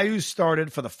 The guy who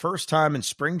started for the first time in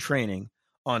spring training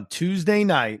on Tuesday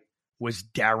night was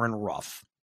Darren Ruff.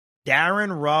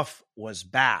 Darren Ruff was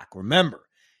back. Remember,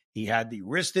 he had the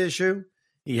wrist issue,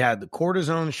 he had the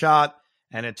cortisone shot,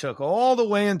 and it took all the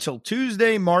way until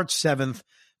Tuesday, March 7th,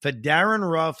 for Darren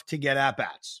Ruff to get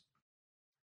at-bats.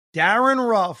 Darren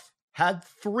Ruff had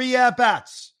 3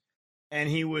 at-bats, and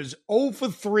he was 0 for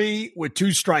 3 with 2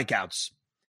 strikeouts.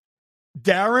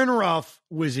 Darren Ruff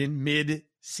was in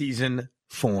mid-season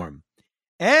form.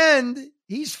 And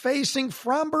he's facing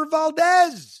Framber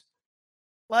Valdez.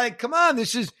 Like, come on,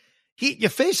 you're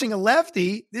facing a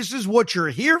lefty. This is what you're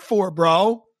here for,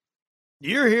 bro.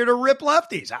 You're here to rip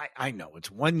lefties. I know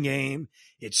it's one game.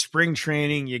 It's spring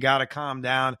training. You got to calm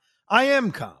down. I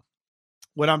am calm.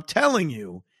 What I'm telling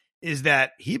you is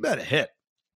that he better hit.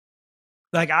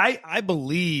 Like, I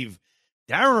believe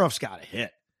Darren Ruff's got to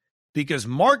hit because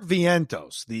Mark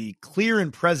Vientos, the clear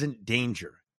and present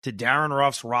danger to Darren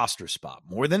Ruff's roster spot,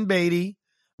 more than Beatty,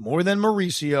 more than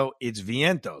Mauricio, it's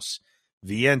Vientos.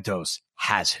 Vientos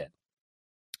has hit.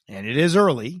 And it is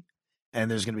early,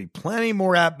 and there's going to be plenty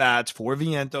more at-bats for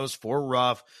Vientos, for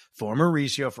Ruff, for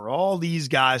Mauricio, for all these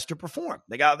guys to perform.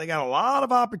 They got a lot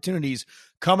of opportunities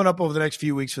coming up over the next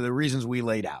few weeks for the reasons we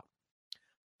laid out.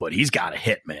 But he's got to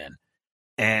hit, man.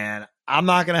 And I'm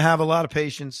not going to have a lot of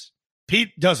patience.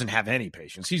 Pete doesn't have any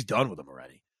patience. He's done with him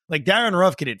already. Like Darren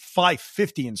Ruff could hit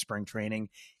 550 in spring training.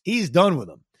 He's done with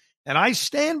him. And I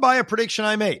stand by a prediction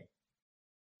I made.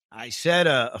 I said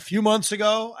a few months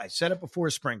ago, I said it before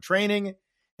spring training,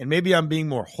 and maybe I'm being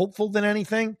more hopeful than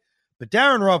anything, but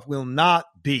Darren Ruff will not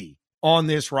be on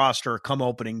this roster come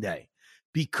opening day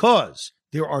because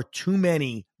there are too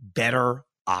many better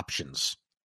options.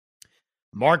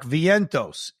 Mark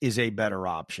Vientos is a better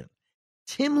option.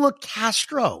 Tim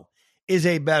LaCastro is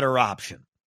a better option.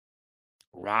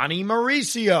 Ronnie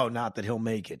Mauricio, not that he'll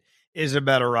make it, is a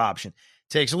better option.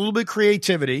 Takes a little bit of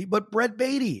creativity, but Brett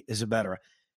Beatty is a better option.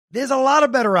 There's a lot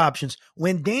of better options.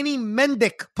 When Danny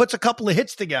Mendick puts a couple of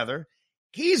hits together,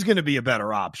 he's going to be a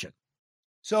better option.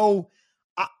 So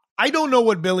I don't know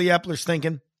what Billy Epler's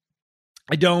thinking.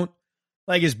 I don't.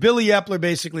 Like, is Billy Epler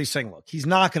basically saying, look, he's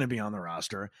not going to be on the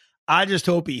roster. I just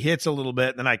hope he hits a little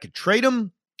bit, then I could trade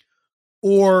him?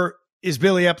 Or is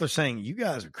Billy Epler saying, you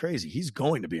guys are crazy. He's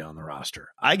going to be on the roster.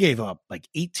 I gave up like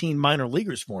 18 minor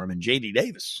leaguers for him in J.D.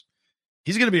 Davis.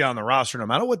 He's going to be on the roster no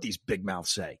matter what these big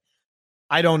mouths say.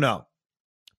 I don't know,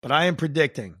 but I am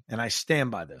predicting, and I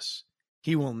stand by this,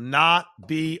 he will not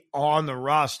be on the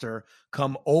roster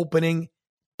come opening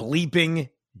bleeping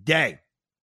day.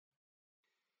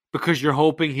 Because you're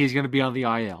hoping he's going to be on the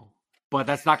IL. But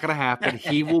that's not going to happen.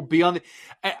 He will be on the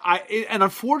and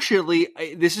unfortunately,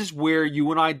 this is where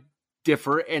you and I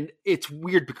differ, and it's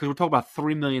weird because we're talking about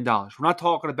 $3 million. We're not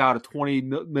talking about a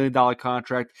 $20 million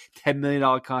contract, $10 million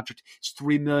contract. It's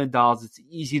 $3 million. It's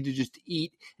easy to just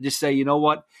eat and just say, you know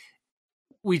what?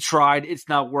 We tried. It's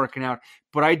not working out.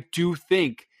 But I do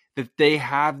think that they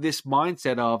have this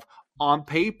mindset of, on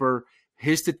paper,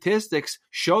 his statistics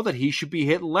show that he should be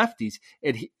hitting lefties,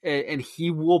 and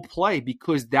he will play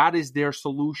because that is their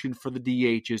solution for the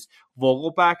DHs.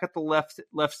 Vogelback at the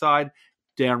left side,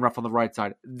 Darren Ruff on the right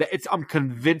side. I'm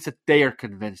convinced that they are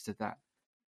convinced of that.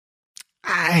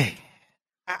 I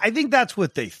think that's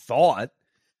what they thought,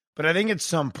 but I think at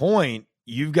some point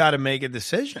you've got to make a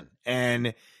decision.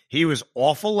 And he was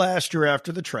awful last year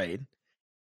after the trade,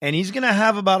 and he's going to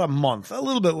have about a month, a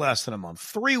little bit less than a month,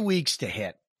 3 weeks to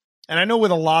hit. And I know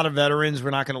with a lot of veterans,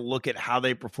 we're not going to look at how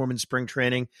they perform in spring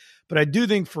training, but I do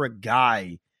think for a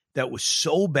guy that was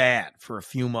so bad for a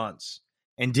few months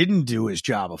and didn't do his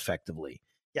job effectively,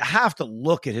 you have to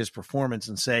look at his performance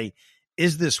and say,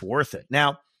 is this worth it?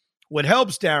 Now, what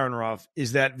helps Darren Ruff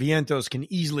is that Vientos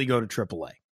can easily go to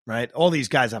AAA, right? All these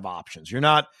guys have options. You're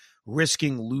not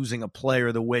risking losing a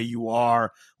player the way you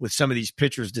are with some of these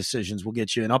pitchers' decisions we'll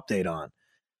get you an update on.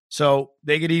 So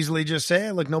they could easily just say,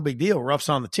 hey, look, no big deal. Ruff's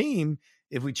on the team.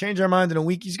 If we change our mind in a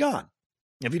week, he's gone.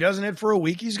 If he doesn't hit for a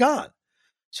week, he's gone.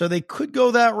 So they could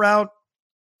go that route.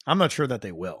 I'm not sure that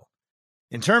they will.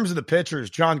 In terms of the pitchers,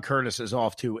 John Curtis is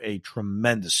off to a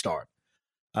tremendous start.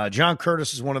 John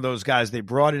Curtis is one of those guys they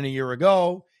brought in a year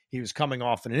ago. He was coming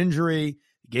off an injury.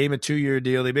 Gave him a 2-year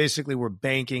deal. They basically were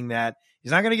banking that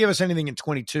he's not going to give us anything in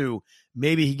 22.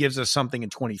 Maybe he gives us something in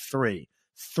 23.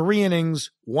 3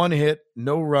 innings, 1 hit,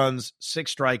 no runs,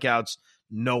 6 strikeouts,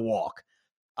 no walk.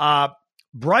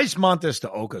 Bryce Montes de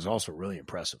Oca is also really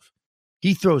impressive.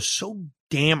 He throws so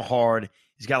damn hard.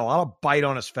 He's got a lot of bite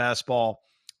on his fastball.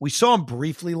 We saw him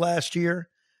briefly last year.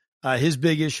 His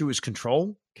big issue is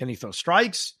control. Can he throw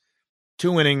strikes?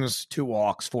 2 innings, 2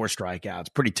 walks, 4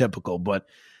 strikeouts. Pretty typical. But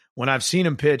when I've seen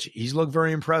him pitch, he's looked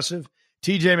very impressive.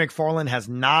 TJ McFarland has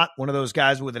not one of those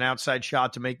guys with an outside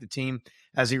shot to make the team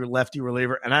as a lefty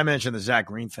reliever. And I mentioned the Zach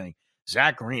Green thing.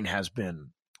 Zach Green has been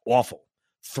awful.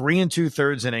 3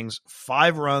 2/3 innings,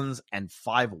 5 runs, and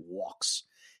 5 walks.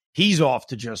 He's off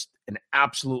to just an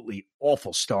absolutely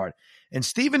awful start. And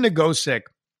Steven Nagosic,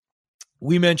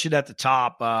 we mentioned at the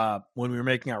top when we were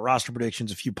making our roster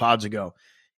predictions a few pods ago,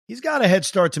 he's got a head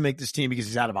start to make this team because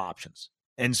he's out of options.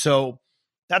 And so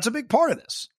that's a big part of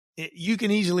this. You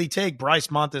can easily take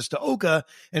Bryce Montes de Oca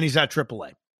and he's at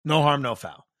AAA. No harm, no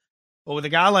foul. But with a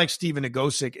guy like Steven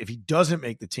Nagosic, if he doesn't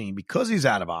make the team because he's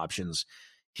out of options,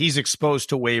 he's exposed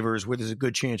to waivers where there's a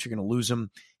good chance you're going to lose him.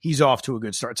 He's off to a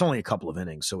good start. It's only a couple of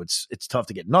innings, so it's tough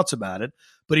to get nuts about it,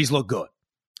 but he's looked good.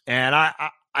 And I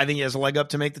think he has a leg up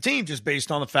to make the team just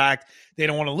based on the fact they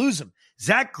don't want to lose him.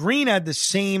 Zach Green had the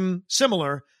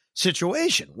similar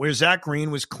situation where Zach Green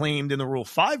was claimed in the Rule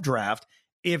 5 draft.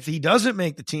 If he doesn't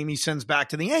make the team, he sends back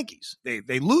to the Yankees.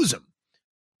 They lose him.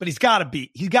 But he's got to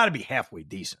be halfway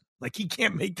decent. Like, he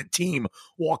can't make the team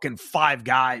walking 5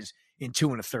 guys in 2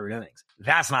 1/3 innings.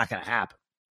 That's not going to happen.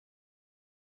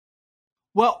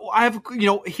 Well,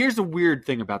 here's the weird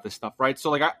thing about this stuff, right? So,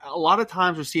 like, a lot of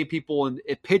times we're seeing people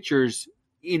pitchers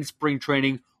in spring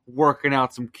training working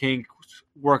out some kinks,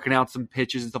 working out some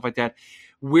pitches and stuff like that.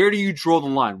 Where do you draw the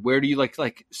line? Where do you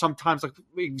like sometimes, like,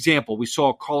 example, we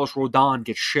saw Carlos Rodon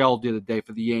get shelled the other day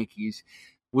for the Yankees.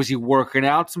 Was he working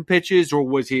out some pitches,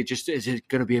 or is it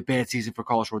going to be a bad season for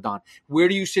Carlos Rodon? Where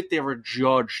do you sit there and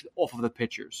judge off of the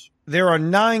pitchers? There are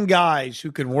 9 guys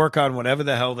who can work on whatever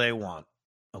the hell they want.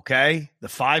 Okay? The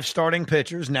 5 starting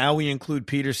pitchers, now we include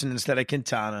Peterson instead of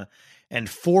Quintana, and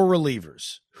 4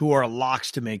 relievers who are locks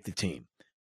to make the team.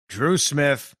 Drew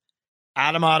Smith,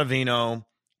 Adam Ottavino,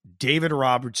 David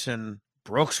Robertson,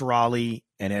 Brooks Raleigh,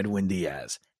 and Edwin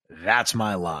Diaz. That's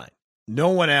my line. No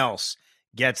one else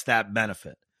gets that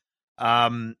benefit.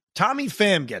 Tommy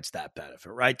Pham gets that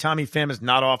benefit, right? Tommy Pham is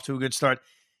not off to a good start.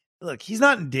 Look, he's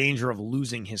not in danger of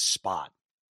losing his spot.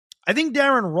 I think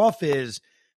Darren Ruff is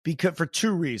for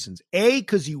 2 reasons. A,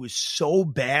 because he was so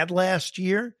bad last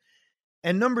year.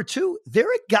 And number 2, there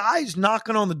are guys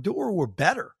knocking on the door who are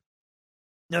better.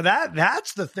 Now,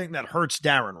 that's the thing that hurts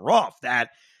Darren Ruff, that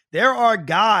there are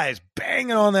guys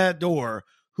banging on that door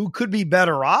who could be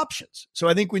better options. So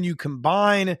I think when you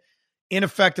combine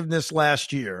ineffectiveness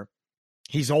last year,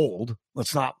 he's old.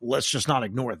 Let's just not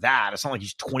ignore that. It's not like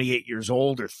he's 28 years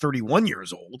old or 31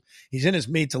 years old. He's in his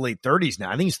mid to late 30s now.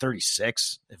 I think he's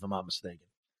 36, if I'm not mistaken.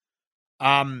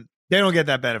 They don't get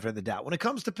that benefit of the doubt. When it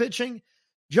comes to pitching,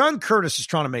 John Curtis is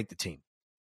trying to make the team.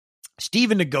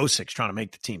 Steven Nagosic is trying to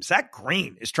make the team. Zach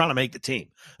Green is trying to make the team,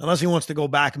 unless he wants to go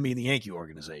back and be in the Yankee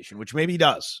organization, which maybe he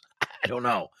does. I don't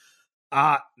know.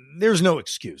 There's no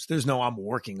excuse. There's no I'm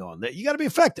working on that. You got to be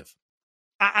effective.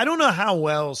 I don't know how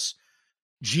else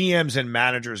GMs and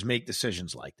managers make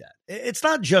decisions like that. It's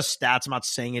not just stats. I'm not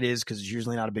saying it is, because it's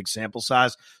usually not a big sample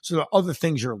size. So there are other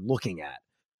things you're looking at.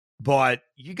 But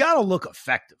you got to look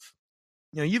effective.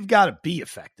 You've got to be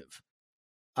effective.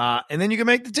 And then you can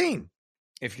make the team.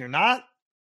 If you're not,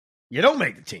 you don't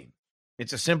make the team.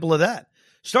 It's as simple as that.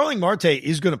 Starling Marte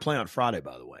is going to play on Friday,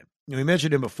 by the way. We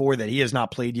mentioned him before that he has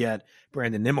not played yet.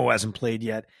 Brandon Nimmo hasn't played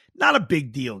yet. Not a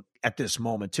big deal at this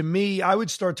moment. To me, I would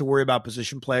start to worry about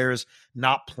position players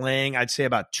not playing, I'd say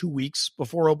about 2 weeks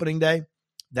before opening day.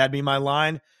 That'd be my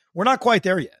line. We're not quite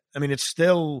there yet. I mean, it's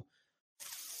still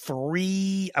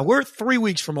we're 3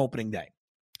 weeks from opening day,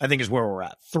 I think is where we're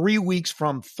at. 3 weeks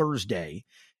from Thursday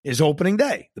is opening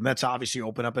day. The Mets obviously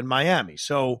open up in Miami.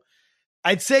 So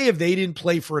I'd say if they didn't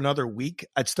play for another week,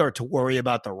 I'd start to worry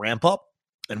about the ramp up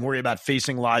and worry about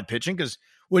facing live pitching, because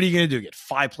what are you going to do? Get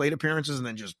 5 plate appearances and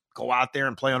then just go out there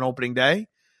and play on opening day?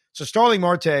 So Starling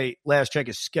Marte, last check,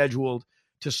 is scheduled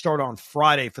to start on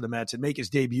Friday for the Mets and make his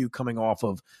debut coming off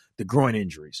of the groin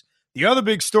injuries. The other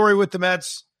big story with the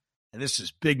Mets, and this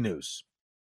is big news,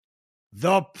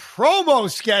 the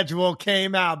promo schedule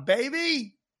came out,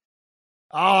 baby.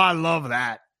 Oh, I love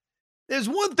that. There's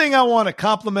one thing I want to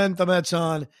compliment the Mets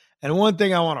on, and one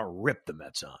thing I want to rip the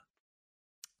Mets on.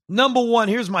 Number one,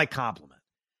 here's my compliment.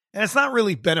 And it's not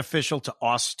really beneficial to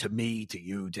us, to me, to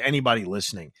you, to anybody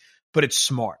listening, but it's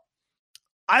smart.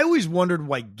 I always wondered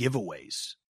why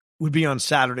giveaways would be on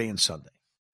Saturday and Sunday.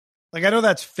 Like, I know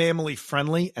that's family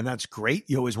friendly and that's great.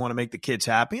 You always want to make the kids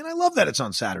happy. And I love that it's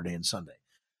on Saturday and Sunday.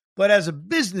 But as a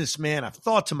businessman, I've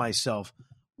thought to myself,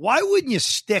 why wouldn't you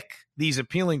stick these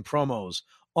appealing promos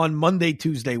on Monday,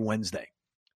 Tuesday, Wednesday?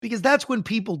 Because that's when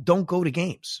people don't go to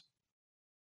games.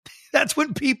 That's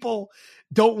when people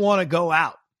don't want to go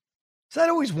out. So I'd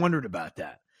always wondered about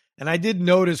that. And I did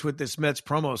notice with this Mets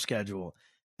promo schedule,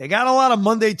 they got a lot of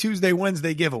Monday, Tuesday,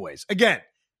 Wednesday giveaways. Again,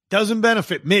 doesn't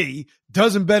benefit me,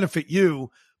 doesn't benefit you,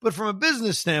 but from a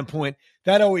business standpoint,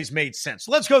 that always made sense.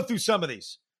 Let's go through some of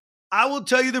these. I will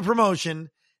tell you the promotion,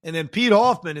 and then Pete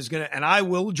Hoffman is going to, and I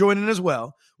will join in as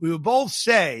well. We will both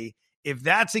say if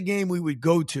that's a game we would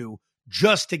go to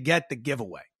just to get the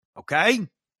giveaway. Okay?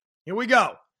 Here we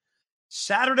go.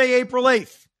 Saturday, April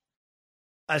 8th,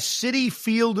 a Citi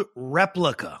Field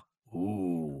replica.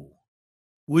 Ooh.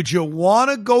 Would you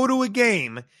want to go to a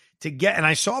game to get, and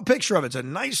I saw a picture of it. It's a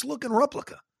nice looking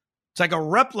replica. It's like a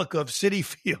replica of Citi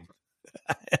Field.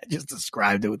 I just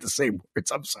described it with the same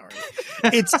words. I'm sorry.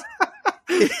 It's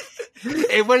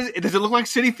does it look like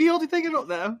Citi Field? You think it?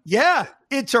 No. Yeah,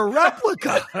 it's a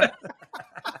replica.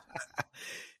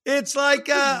 It's like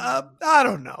I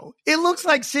don't know. It looks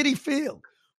like Citi Field.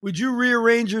 Would you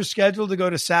rearrange your schedule to go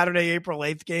to Saturday, April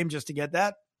 8th game just to get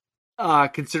that?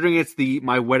 Considering it's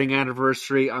my wedding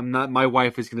anniversary, I'm not. My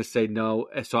wife is going to say no,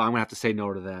 so I'm going to have to say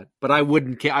no to that. But I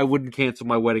wouldn't cancel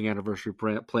my wedding anniversary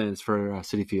plans for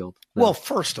Citi Field. No. Well,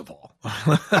 first of all,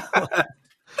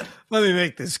 let me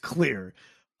make this clear.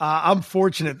 I'm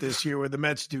fortunate this year where the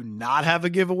Mets do not have a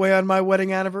giveaway on my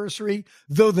wedding anniversary,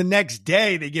 though the next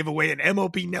day they give away an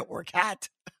MOP Network hat.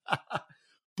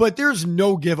 But there's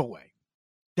no giveaway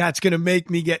that's going to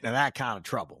make me get into that kind of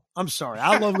trouble. I'm sorry.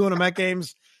 I love going to Met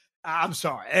games. I'm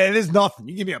sorry. It is nothing.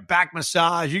 You give me a back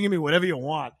massage. You give me whatever you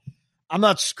want. I'm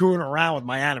not screwing around with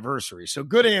my anniversary. So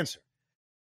good answer.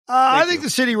 I think the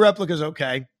Citi replica is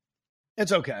okay.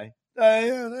 It's okay.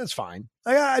 Yeah, that's fine.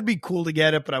 I'd be cool to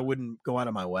get it, but I wouldn't go out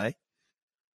of my way.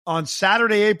 On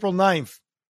Saturday, April 9th,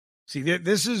 see,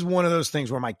 this is one of those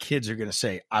things where my kids are going to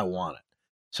say, I want it.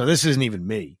 So this isn't even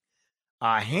me.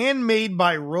 Handmade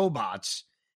by robots,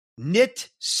 knit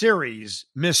series,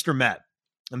 Mr. Met.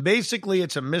 And basically,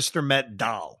 it's a Mr. Met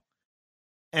doll.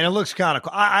 And it looks kind of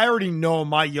cool. I already know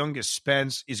my youngest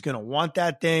Spence is going to want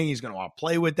that thing. He's going to want to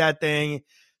play with that thing.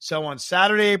 So on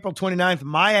Saturday, April 29th,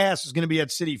 my ass is going to be at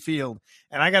Citi Field.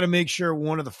 And I got to make sure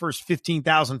one of the first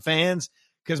 15,000 fans,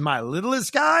 because my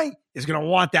littlest guy is going to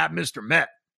want that Mr. Met.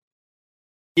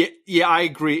 Yeah, I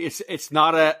agree. It's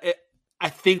not I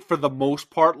think for the most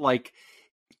part, like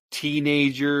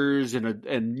teenagers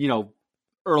and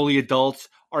early adults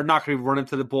are not going to run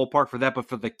into the ballpark for that. But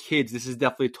for the kids, this is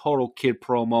definitely a total kid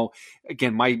promo.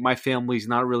 Again, my family's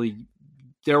not really,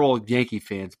 they're all Yankee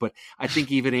fans, but I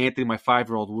think even Anthony, my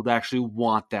 5-year-old, would actually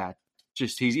want that.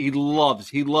 Just he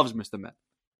loves Mr. Met.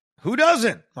 Who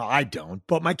doesn't? Well, I don't,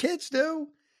 but my kids do.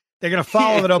 They're going to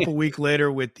follow it up a week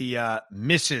later with the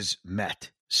Mrs.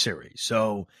 Met series.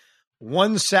 So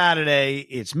one Saturday,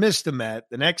 it's Mr. Met.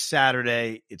 The next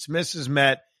Saturday, it's Mrs.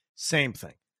 Met. Same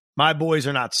thing. My boys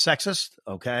are not sexist,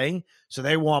 okay? So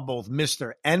they want both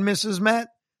Mr. and Mrs. Met.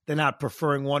 They're not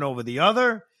preferring one over the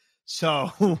other.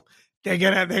 So they're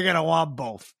gonna want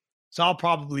both. So I'll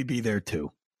probably be there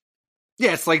too.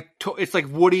 Yeah, it's like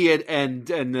Woody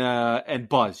and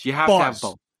Buzz. You have to have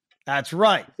both. That's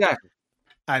right. Exactly.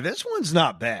 All right, this one's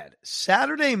not bad.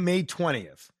 Saturday, May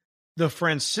 20th, the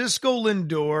Francisco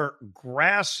Lindor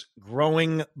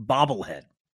grass-growing bobblehead.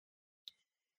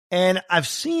 And I've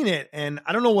seen it, and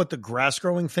I don't know what the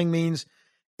grass-growing thing means.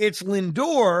 It's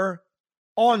Lindor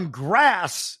on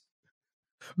grass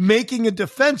making a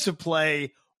defensive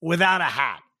play without a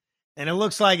hat. And it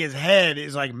looks like his head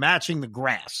is like matching the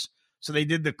grass. So they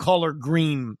did the color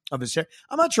green of his hair.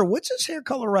 I'm not sure. What's his hair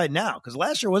color right now? Because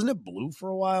last year, wasn't it blue for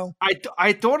a while?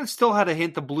 I thought it still had a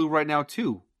hint of blue right now,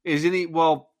 too. Isn't he?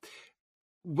 Well,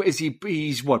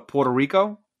 he's what, Puerto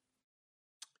Rico?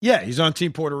 Yeah, he's on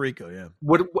Team Puerto Rico, yeah.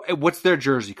 What's their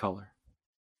jersey color?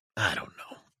 I don't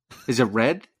know. Is it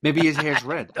red? Maybe his hair's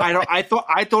red. I thought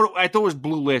it was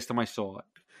blue last time I saw it.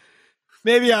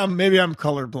 Maybe I'm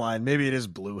colorblind. Maybe it is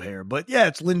blue hair. But yeah,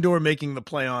 it's Lindor making the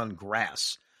play on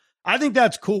grass. I think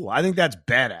that's cool. I think that's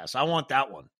badass. I want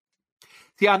that one.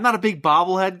 See, I'm not a big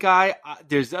bobblehead guy.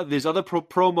 There's other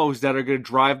promos that are going to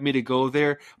drive me to go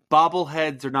there.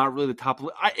 Bobbleheads are not really the top.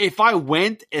 If I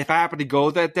happened to go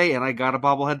that day and I got a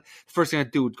bobblehead, the first thing I'd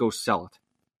do would go sell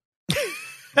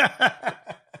it.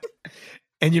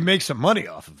 And you make some money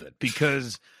off of it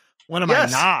because One of my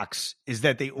knocks is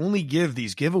that they only give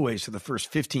these giveaways to the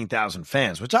first 15,000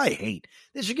 fans, which I hate.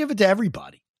 They should give it to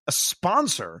everybody. A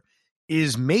sponsor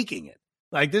is making it.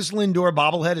 Like this Lindor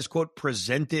bobblehead is, quote,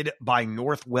 presented by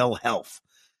Northwell Health.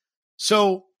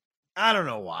 So I don't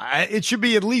know why. It should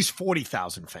be at least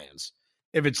 40,000 fans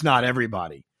if it's not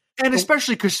everybody. And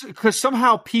especially because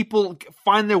somehow people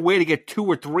find their way to get 2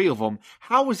 or 3 of them.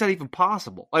 How is that even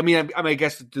possible? I mean, I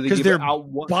guess do they give they're it out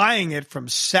one? Buying it from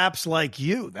saps like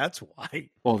you. That's why.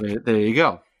 Well, there you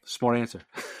go. Smart answer.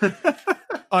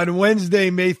 On Wednesday,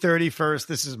 May 31st,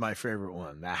 this is my favorite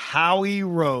one. The Howie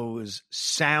Rose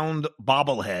Sound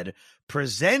Bobblehead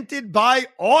presented by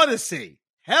Odyssey.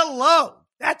 Hello.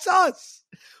 That's us.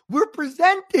 We're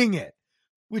presenting it,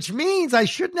 which means I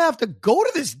shouldn't have to go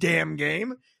to this damn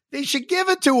game. They should give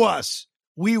it to us.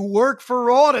 We work for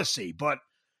Odyssey, but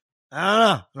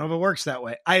I don't know if it works that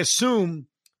way. I assume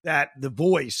that the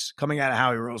voice coming out of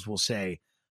Howie Rose will say,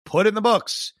 put in the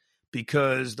books,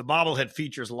 because the bobblehead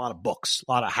features a lot of books,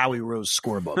 a lot of Howie Rose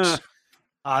scorebooks.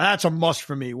 That's a must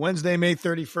for me. Wednesday, May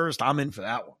 31st, I'm in for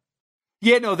that one.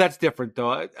 Yeah, no, that's different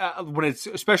though. When it's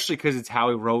especially because it's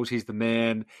Howie Rose, he's the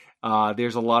man.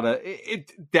 There's a lot of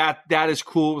that is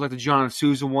cool. It was like the John and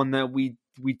Susan one that we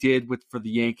did for the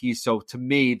Yankees. So to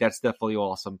me, that's definitely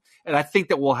awesome. And I think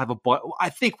that we'll have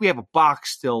we have a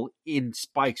box still in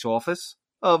Spike's office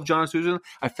of John and Susan.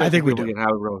 I think we do get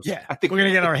Howie Rose. Yeah, I think we're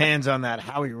gonna get our hands on that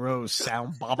Howie Rose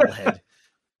sound bobblehead.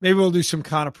 Maybe we'll do some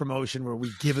kind of promotion where we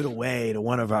give it away to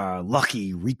one of our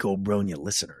lucky Rico Bronya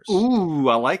listeners. Ooh,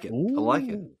 I like it. I like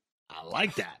it. I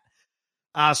like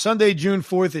that. Sunday, June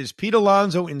 4th is Pete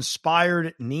Alonso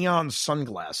inspired neon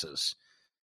sunglasses.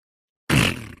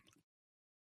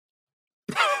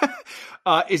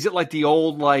 Is it like the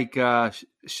old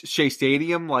Shea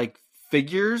Stadium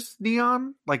figures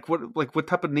neon? Like what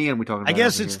type of neon are we talking about? I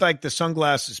guess it's like the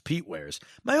sunglasses Pete wears.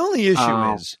 My only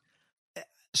issue is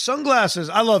sunglasses.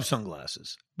 I love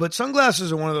sunglasses, but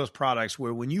sunglasses are one of those products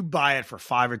where when you buy it for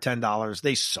 $5 or $10,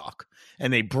 they suck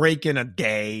and they break in a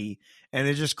day and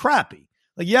they're just crappy.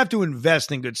 Like you have to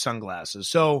invest in good sunglasses.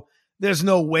 So there's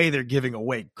no way they're giving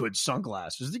away good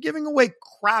sunglasses. They're giving away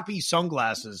crappy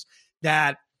sunglasses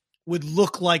that would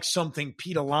look like something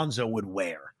Pete Alonso would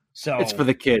wear. So it's for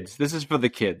the kids. This is for the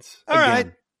kids. All right.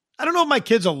 I don't know if my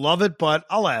kids will love it, but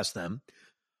I'll ask them.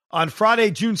 On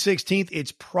Friday, June 16th,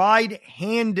 it's Pride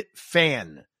Hand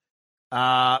Fan.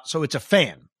 So it's a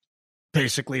fan.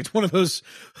 Basically, it's one of those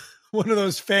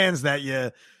fans that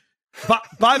you.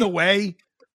 By the way,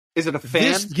 is it a fan?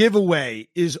 This giveaway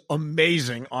is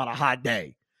amazing on a hot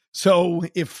day. So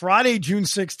if Friday, June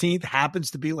 16th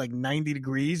happens to be like 90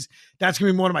 degrees, that's going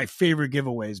to be one of my favorite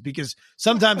giveaways because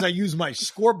sometimes I use my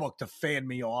scorebook to fan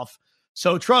me off.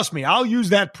 So trust me, I'll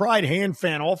use that Pride Hand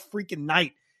Fan all freaking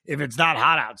night if it's not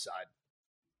hot outside.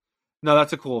 No,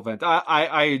 that's a cool event.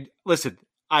 I listen.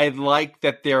 I like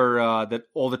that that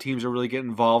all the teams are really getting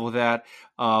involved with that.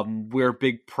 We're a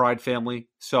big Pride family,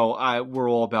 so we're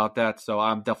all about that. So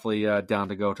I'm definitely down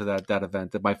to go to that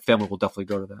event. That my family will definitely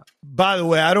go to that. By the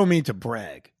way, I don't mean to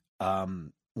brag.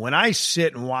 When I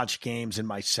sit and watch games in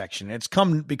my section, it's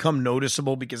become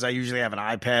noticeable because I usually have an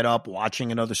iPad up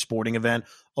watching another sporting event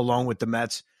along with the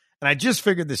Mets, and I just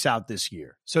figured this out this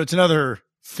year. So it's another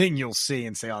thing you'll see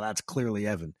and say, "Oh, that's clearly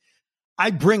Evan." I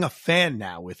bring a fan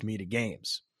now with me to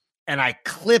games, and I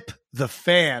clip the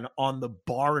fan on the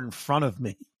bar in front of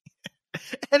me.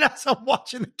 And as I'm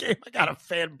watching the game, I got a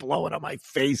fan blowing on my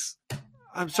face.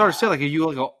 I'm sorry to say, are you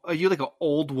like an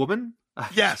old woman?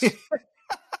 Yes.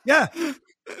 Yeah.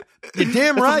 You're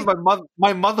damn right.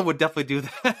 My mother would definitely do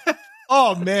that.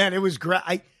 Oh man, it was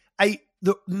great.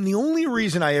 The only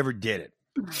reason I ever did it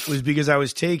was because I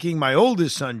was taking my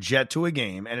oldest son Jet to a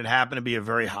game, and it happened to be a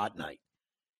very hot night.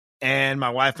 And my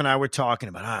wife and I were talking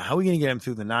about how are we going to get him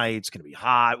through the night? It's going to be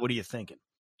hot. What are you thinking?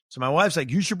 So my wife's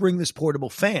like, you should bring this portable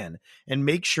fan and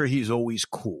make sure he's always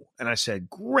cool. And I said,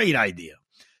 great idea.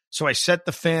 So I set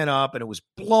the fan up and it was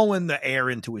blowing the air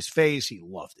into his face. He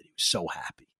loved it. He was so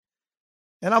happy.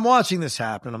 And I'm watching this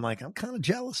happen. I'm like, I'm kind of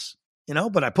jealous,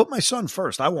 but I put my son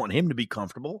first. I want him to be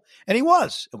comfortable. And he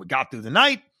was. And we got through the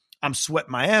night. I'm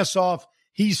sweating my ass off.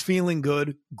 He's feeling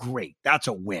good. Great. That's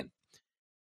a win.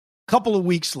 Couple of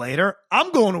weeks later,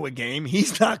 I'm going to a game.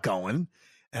 He's not going.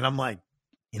 And I'm like,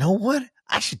 you know what?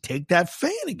 I should take that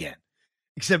fan again.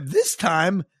 Except this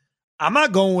time, I'm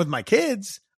not going with my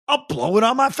kids. I'll blow it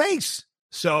on my face.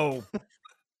 So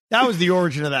that was the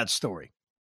origin of that story.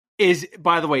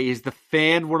 By the way, is the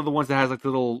fan one of the ones that has like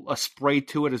a spray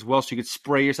to it as well? So you could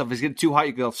spray yourself. If it's getting too hot,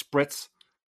 you can spritz.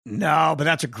 No, but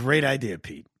that's a great idea,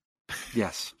 Pete.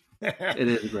 Yes, it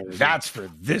is a great idea. That's for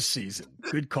this season.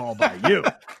 Good call by you.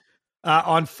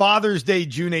 On Father's Day,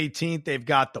 June 18th, they've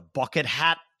got the bucket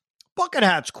hat. Bucket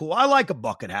hat's cool. I like a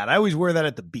bucket hat. I always wear that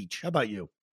at the beach. How about you?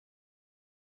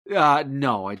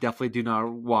 No, I definitely do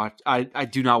not watch. I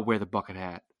do not wear the bucket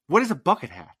hat. What is a bucket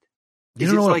hat? You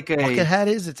don't know what a bucket hat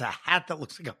is? It's a hat that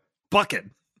looks like a bucket.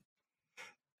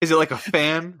 Is it like a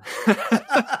fan?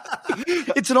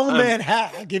 It's an old man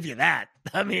hat. I'll give you that.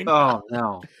 I mean, oh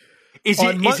no. Is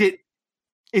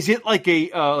it like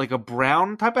a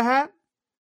brown type of hat?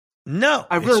 No,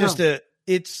 I really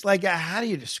it's like how do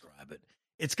you describe it?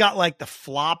 It's got like the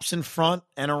flops in front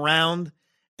and around,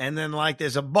 and then like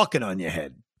there's a bucket on your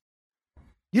head.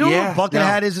 You know what a bucket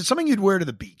hat is? It's something you'd wear to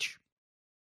the beach.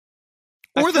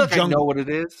 Or the jungle. I know what it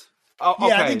is. Oh, yeah,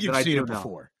 okay, I think you've seen it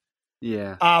before.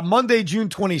 Yeah. Monday, June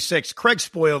 26th. Craig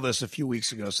spoiled this a few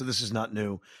weeks ago, so this is not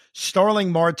new.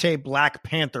 Starling Marte Black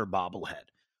Panther bobblehead,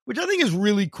 which I think is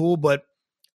really cool, but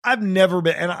I've never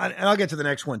been, and I'll get to the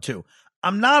next one too.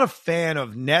 I'm not a fan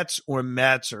of Nets or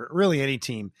Mets or really any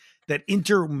team that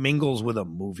intermingles with a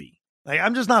movie. Like,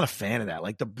 I'm just not a fan of that.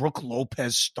 Like the Brooke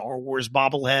Lopez Star Wars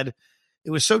bobblehead.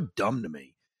 It was so dumb to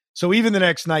me. So even the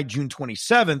next night, June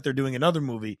 27th, they're doing another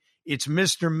movie. It's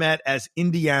Mr. Met as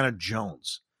Indiana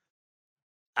Jones.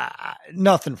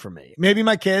 Nothing for me. Maybe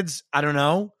my kids, I don't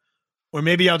know. Or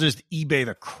maybe I'll just eBay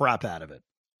the crap out of it.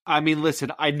 I mean,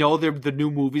 listen, I know the new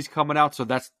movie's coming out, so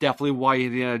that's definitely why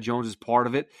Indiana Jones is part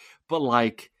of it. But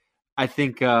like, I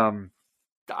think I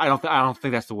don't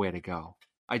think that's the way to go.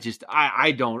 I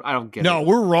don't get it. No,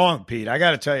 we're wrong, Pete. I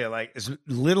got to tell you, like, as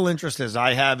little interest as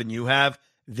I have and you have,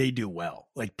 they do well.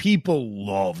 Like, people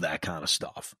love that kind of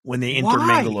stuff when they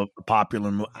intermingle of the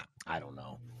popular movie. I don't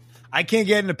know. I can't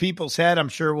get into people's head. I'm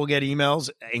sure we'll get emails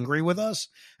angry with us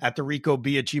at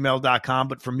thericob@gmail.com.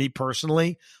 But for me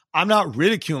personally, I'm not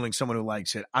ridiculing someone who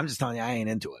likes it. I'm just telling you I ain't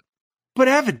into it. But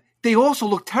Evan, they also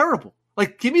look terrible.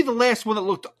 Like, give me the last one that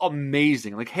looked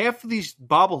amazing. Like, half of these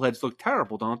bobbleheads look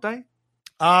terrible, don't they?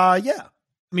 Yeah.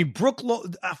 I mean, for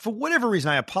whatever reason,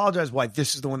 I apologize why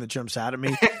this is the one that jumps out at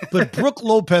me. But Brooke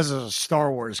Lopez as a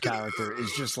Star Wars character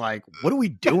is just like, what are we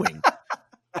doing?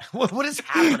 What is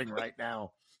happening right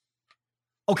now?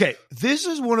 Okay, this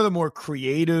is one of the more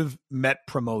creative Met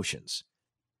promotions.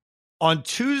 On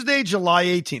Tuesday, July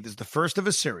 18th is the first of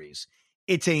a series.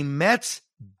 It's a Mets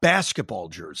basketball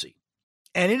jersey.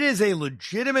 And it is a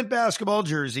legitimate basketball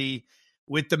jersey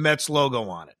with the Mets logo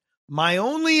on it. My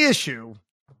only issue,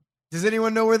 does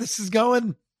anyone know where this is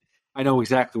going? I know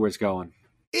exactly where it's going.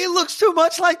 It looks too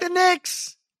much like the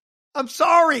Knicks. I'm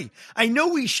sorry. I know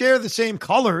we share the same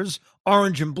colors,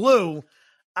 orange and blue.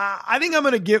 I think I'm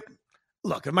going to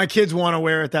look, if my kids want to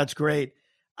wear it, that's great.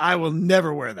 I will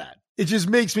never wear that. It just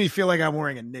makes me feel like I'm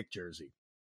wearing a Knick jersey.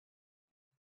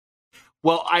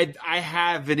 Well, I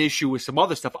have an issue with some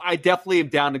other stuff. I definitely am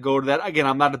down to go to that. Again,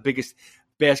 I'm not the biggest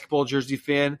basketball jersey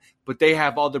fan, but they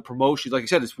have other promotions. Like I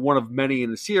said, it's one of many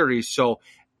in the series. So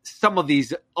some of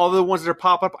these other ones that are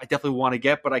pop up, I definitely want to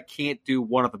get, but I can't do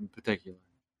one of them in particular.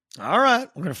 All right.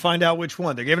 We're going to find out which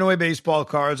one. They're giving away baseball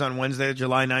cards on Wednesday,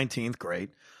 July 19th. Great.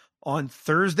 On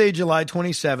Thursday, July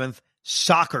 27th,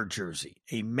 soccer jersey,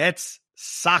 a Mets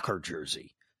soccer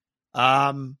jersey.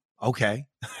 Okay.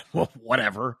 Well,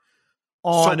 whatever.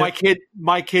 So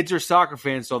my kids are soccer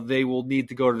fans, so they will need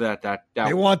to go to that.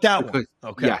 They want that one.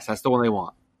 Okay. Yes, that's the one they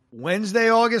want.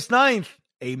 Wednesday, August 9th,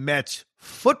 a Mets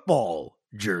football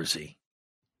jersey.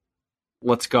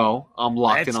 Let's go. I'm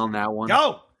locked in on that one.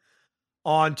 Go.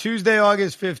 On Tuesday,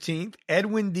 August 15th,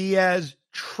 Edwin Diaz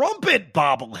trumpet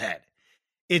bobblehead.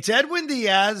 It's Edwin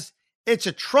Diaz, it's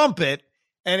a trumpet,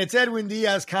 and it's Edwin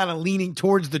Diaz kind of leaning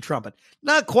towards the trumpet.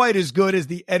 Not quite as good as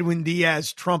the Edwin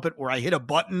Diaz trumpet where I hit a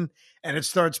button and it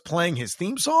starts playing his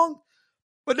theme song.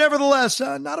 But nevertheless,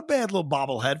 not a bad little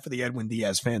bobblehead for the Edwin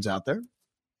Diaz fans out there.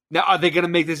 Now, are they going to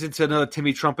make this into another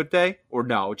Timmy Trumpet Day? Or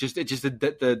no, it's just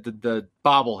the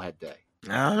bobblehead day?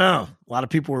 I don't know. A lot of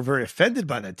people were very offended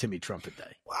by that Timmy Trumpet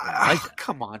Day.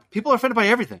 Come on. People are offended by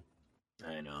everything.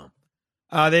 I know.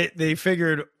 They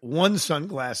figured one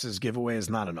sunglasses giveaway is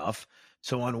not enough.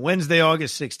 So on Wednesday,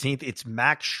 August 16th, it's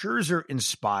Max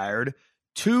Scherzer-inspired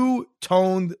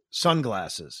two-toned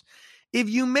sunglasses. If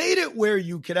you made it where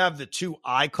you could have the two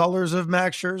eye colors of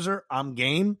Max Scherzer, I'm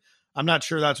game. I'm not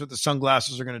sure that's what the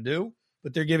sunglasses are going to do,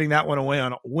 but they're giving that one away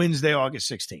on Wednesday,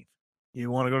 August 16th. You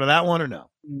want to go to that one or no?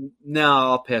 No,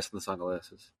 I'll pass on the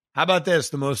sunglasses. How about this?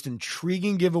 The most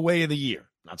intriguing giveaway of the year.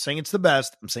 I'm not saying it's the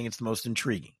best. I'm saying it's the most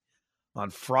intriguing. On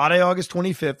Friday, August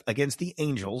 25th, against the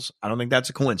Angels, I don't think that's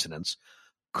a coincidence,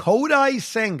 Kodai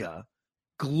Senga,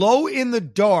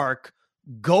 glow-in-the-dark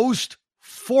ghost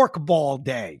forkball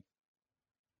day.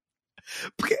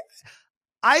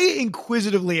 I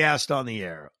inquisitively asked on the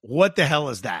air, what the hell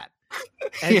is that?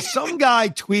 And some guy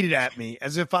tweeted at me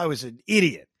as if I was an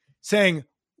idiot saying,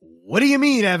 "What do you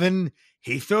mean, Evan?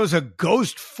 He throws a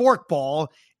ghost forkball.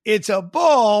 It's a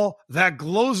ball that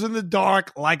glows in the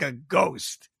dark like a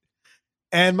ghost."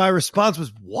 And my response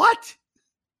was, "What?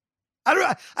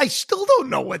 I still don't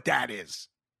know what that is."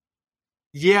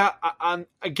 Yeah, I'm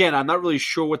not really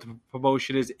sure what the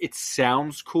promotion is. It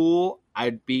sounds cool.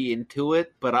 I'd be into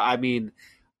it, but I mean,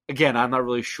 again, I'm not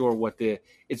really sure what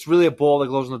it's really a ball that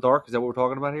glows in the dark. Is that what we're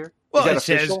talking about here? Well, it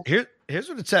says, here's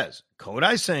what it says.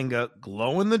 Kodai Senga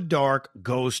glow in the dark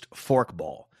ghost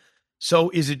forkball. So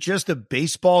is it just a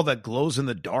baseball that glows in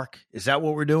the dark? Is that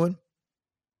what we're doing?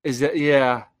 Is that,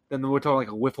 yeah. Then we're talking like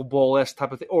a wiffle ball-esque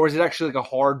type of thing. Or is it actually like a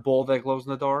hard ball that glows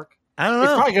in the dark? I don't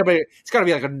know. It's gotta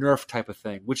be like a Nerf type of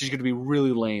thing, which is gonna be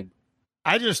really lame.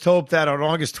 I just hope that on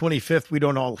August 25th we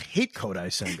don't all hate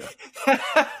Kodai Senga.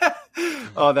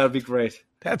 Oh, that'd be great.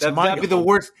 That'd be the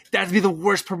worst. That'd be the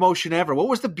worst promotion ever. What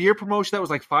was the beer promotion that was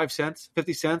like 5 cents,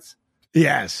 50 cents?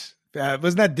 Yes.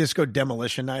 Wasn't that Disco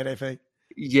Demolition Night, I think?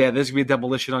 Yeah, there's going to be a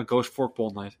demolition on Ghost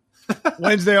Forkball Night.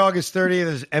 Wednesday, August 30th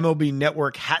is MLB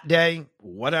Network Hat Day,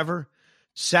 whatever.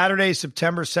 Saturday,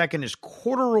 September 2nd is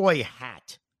Corduroy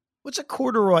Hat. What's a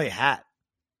corduroy hat?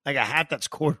 Like a hat that's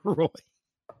corduroy?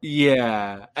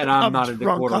 Yeah, and I'm not into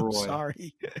corduroy. I'm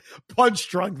sorry. Punch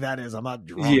drunk, that is. I'm not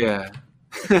drunk. Yeah.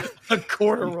 A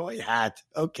corduroy hat.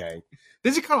 Okay.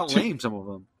 These are kind of lame, some of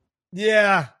them.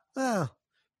 Yeah. Well,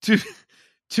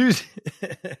 Tuesday,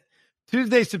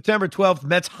 September 12th,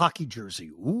 Mets hockey jersey.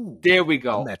 Ooh. There we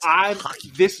go.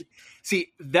 See,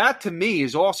 that to me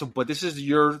is awesome, but this is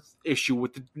your issue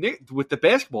with the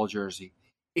basketball jersey.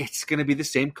 It's going to be the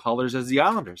same colors as the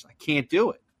Islanders. I can't do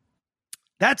it.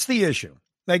 That's the issue.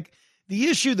 Like,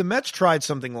 the Mets tried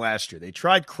something last year. They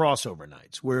tried crossover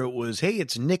nights where it was, hey,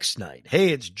 it's Knicks night. Hey,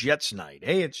 it's Jets night.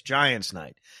 Hey, it's Giants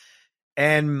night.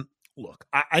 And look,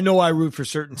 I know I root for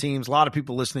certain teams. A lot of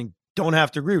people listening don't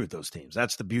have to agree with those teams.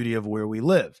 That's the beauty of where we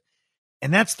live.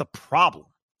 And that's the problem.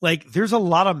 Like, there's a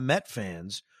lot of Met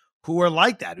fans who are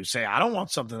like that, who say, I don't want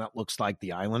something that looks like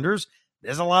the Islanders.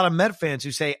 There's a lot of Met fans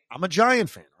who say, I'm a Giant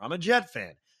fan or I'm a Jet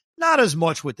fan. Not as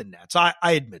much with the Nets. I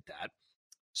admit that.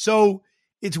 So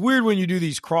it's weird when you do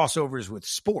these crossovers with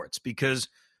sports because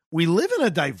we live in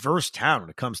a diverse town when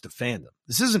it comes to fandom.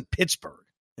 This isn't Pittsburgh,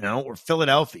 or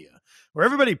Philadelphia, where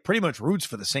everybody pretty much roots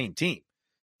for the same team.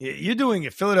 You're doing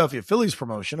a Philadelphia Phillies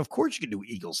promotion. Of course you can do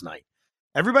Eagles night.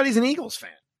 Everybody's an Eagles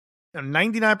fan.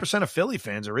 99% of Philly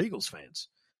fans are Eagles fans.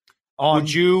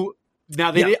 Would you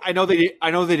now? I know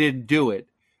they didn't do it,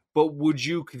 but would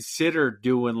you consider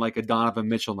doing like a Donovan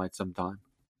Mitchell night sometime?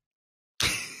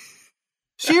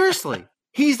 Seriously,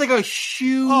 he's like a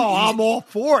huge. Oh, I'm all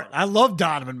for it. I love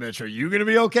Donovan Mitchell. Are you going to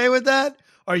be okay with that?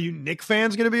 Are you Knicks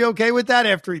fans going to be okay with that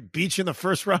after he beats you in the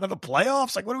first round of the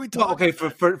playoffs? Like, what are we talking?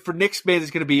 Well, okay, for Knicks fans,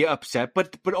 it's going to be upset,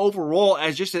 but overall,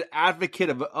 as just an advocate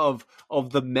of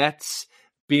the Mets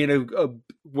being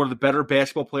one of the better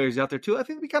basketball players out there too, I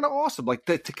think it'd be kind of awesome, like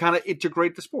to kind of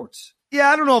integrate the sports. Yeah,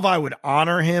 I don't know if I would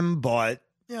honor him, but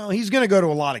he's going to go to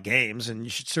a lot of games, and you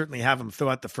should certainly have him throw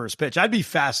out the first pitch. I'd be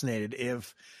fascinated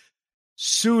if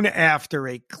soon after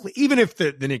even if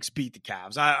the Knicks beat the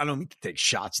Cavs, I don't mean to take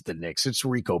shots at the Knicks. It's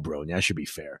Rico Brogna. I should be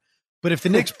fair. But if the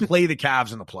Knicks play the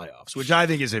Cavs in the playoffs, which I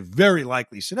think is a very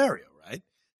likely scenario, right?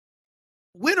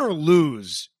 Win or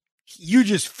lose, you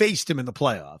just faced him in the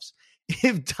playoffs.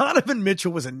 If Donovan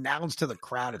Mitchell was announced to the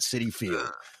crowd at Citi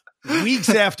Field weeks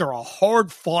after a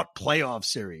hard-fought playoff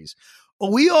series,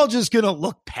 are we all just going to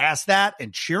look past that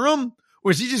and cheer him?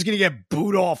 Or is he just going to get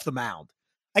booed off the mound?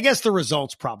 I guess the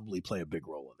results probably play a big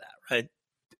role in that, right?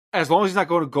 As long as he's not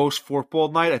going to Ghost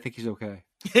Forkball Night, I think he's okay.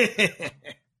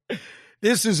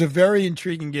 This is a very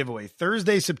intriguing giveaway.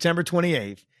 Thursday, September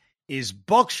 28th is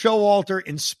Buck Showalter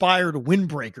Inspired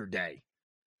Windbreaker Day.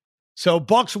 So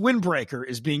Buck's Windbreaker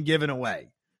is being given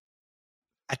away.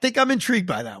 I think I'm intrigued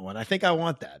by that one. I think I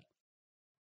want that.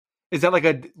 Is that like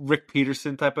a Rick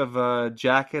Peterson type of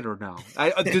jacket or no?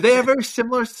 Do they have very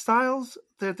similar styles?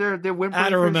 They're windbreakers? I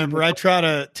don't remember. I try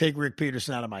to take Rick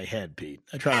Peterson out of my head, Pete.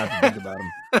 I try not to think about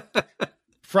him.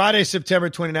 Friday, September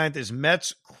 29th is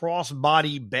Mets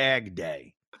Crossbody Bag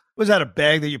Day. Was that a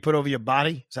bag that you put over your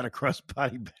body? Is that a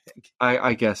crossbody bag?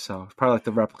 I guess so. Probably like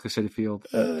the replica Citi Field.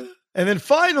 And then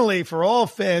finally, for all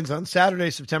fans, on Saturday,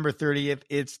 September 30th,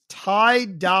 it's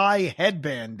Tie-Dye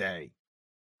Headband Day.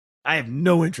 I have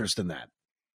no interest in that.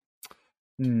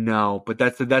 No, but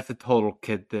that's a total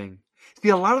kid thing. See,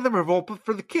 a lot of them are all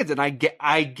for the kids, and I get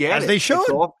as it. They should.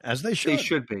 As they should. They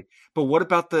should be. But what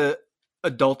about the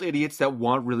adult idiots that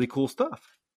want really cool stuff?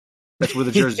 That's where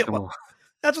the jerseys come on.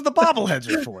 That's what the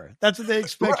bobbleheads are for. That's what they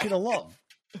expect you to love.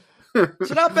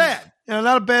 So not bad.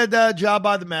 Not a bad job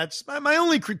by the Mets. My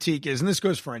only critique is, and this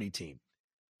goes for any team,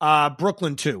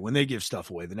 Brooklyn too, when they give stuff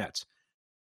away, the Nets,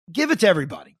 give it to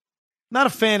everybody. Not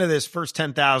a fan of this first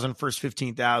 10,000, first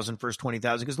 15,000, first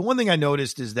 20,000, because the one thing I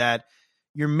noticed is that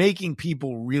you're making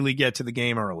people really get to the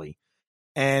game early.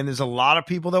 And there's a lot of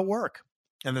people that work.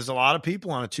 And there's a lot of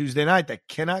people on a Tuesday night that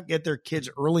cannot get their kids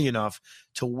early enough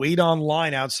to wait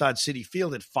online outside Citi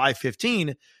Field at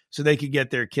 5:15 so they could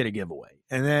get their kid a giveaway.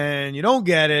 And then you don't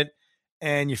get it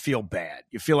and you feel bad.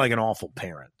 You feel like an awful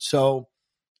parent. So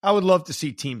I would love to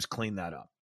see teams clean that up.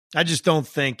 I just don't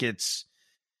think it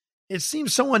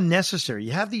seems so unnecessary.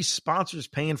 You have these sponsors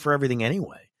paying for everything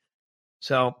anyway.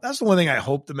 So that's the one thing I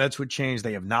hope the Mets would change.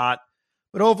 They have not,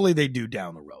 but hopefully they do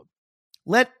down the road.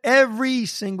 Let every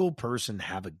single person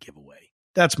have a giveaway.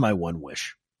 That's my one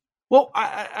wish. Well,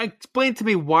 I explain to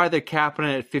me why they're capping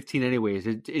it at 15 anyways.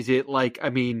 Is it like,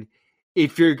 I mean,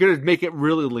 if you're going to make it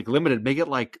really like limited, make it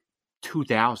like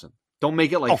 2,000. Don't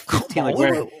make it like 15. Like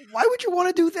why would you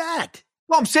want to do that?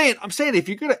 Well, I'm saying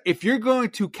if you're going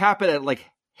to cap it at like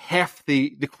half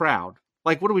the crowd,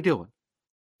 like what are we doing?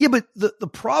 Yeah, but the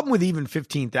problem with even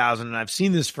 15,000, and I've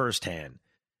seen this firsthand,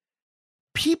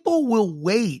 people will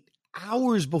wait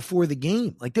hours before the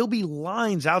game. Like there'll be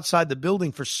lines outside the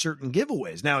building for certain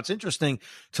giveaways. Now it's interesting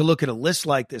to look at a list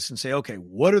like this and say, okay,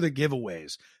 what are the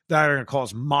giveaways that are going to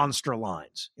cause monster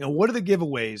lines? What are the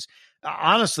giveaways?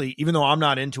 Honestly, even though I'm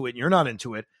not into it and you're not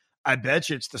into it, I bet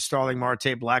you it's the Starling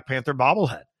Marte Black Panther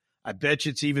bobblehead. I bet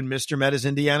you it's even Mr. Meta's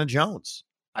Indiana Jones.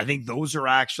 I think those are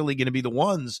actually going to be the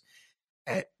ones.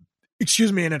 And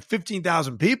at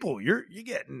 15,000 people, you're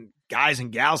getting guys and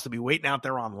gals to be waiting out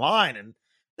there online, and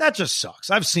that just sucks.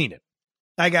 I've seen it.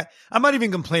 I'm not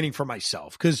even complaining for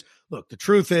myself because, look, the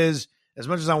truth is, as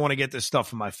much as I want to get this stuff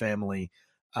from my family,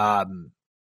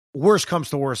 worst comes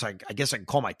to worst, I guess I can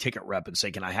call my ticket rep and say,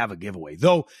 can I have a giveaway?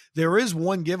 Though there is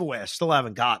one giveaway I still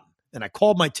haven't gotten. And I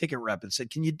called my ticket rep and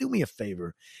said, can you do me a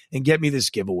favor and get me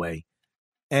this giveaway?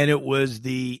 And it was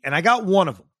and I got one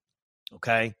of them,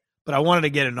 okay? But I wanted to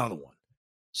get another one.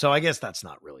 So I guess that's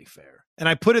not really fair. And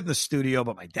I put it in the studio,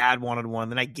 but my dad wanted one.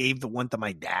 Then I gave the one to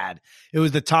my dad. It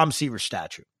was the Tom Seaver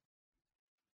statue.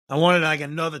 I wanted like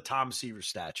another Tom Seaver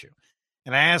statue.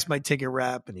 And I asked my ticket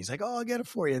rep, and he's like, oh, I'll get it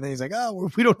for you. And then he's like, oh,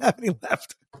 we don't have any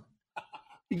left.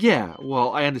 Yeah,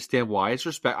 well, I understand why. It's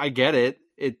respect. I get it.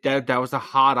 That was a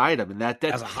hot item. And that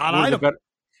was a hot item.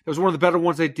 It was one of the better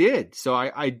ones they did. So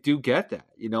I do get that.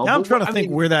 Now I'm trying to think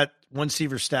where that one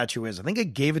Seaver statue is. I think I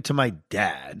gave it to my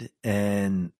dad,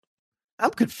 and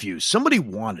I'm confused. Somebody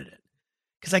wanted it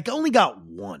because I only got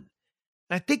one.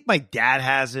 And I think my dad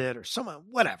has it or someone,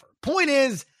 whatever. Point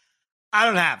is, I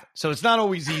don't have it. So it's not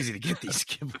always easy to get these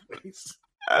giveaways.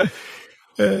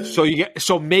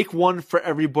 So make one for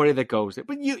everybody that goes there.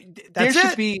 But there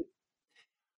should be.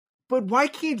 But why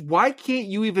can't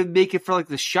you even make it for like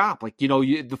the shop? Like,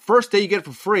 the first day you get it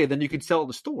for free, and then you can sell it in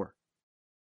the store.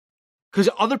 Because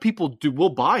other people will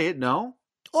buy it, no?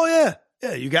 Oh, yeah.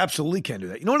 Yeah, you absolutely can do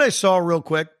that. You know what I saw real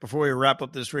quick before we wrap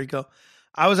up this, Rico?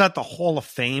 I was at the Hall of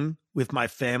Fame with my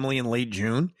family in late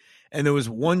June, and there was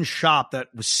one shop that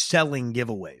was selling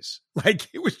giveaways. Like,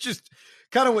 it was just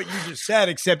kind of what you just said,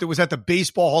 except it was at the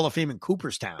Baseball Hall of Fame in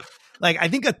Cooperstown. Like, I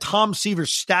think a Tom Seaver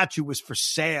statue was for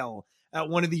sale at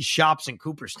one of these shops in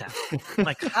Cooperstown. I'm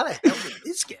like, how the hell did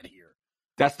this get here?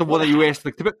 That's the one that you asked.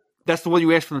 That's the one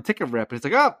you asked from the ticket rep. It's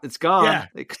like, oh, it's gone. Yeah.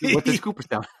 What is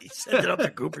Cooperstown? He sent it up to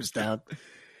Cooperstown.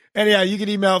 Anyhow, you can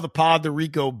email the pod,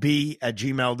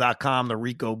 thericob@gmail.com,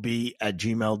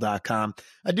 thericob@gmail.com.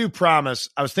 I do promise,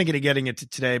 I was thinking of getting it to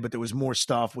today, but there was more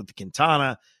stuff with the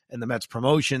Quintana and the Mets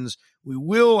promotions. We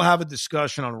will have a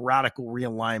discussion on radical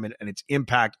realignment and its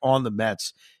impact on the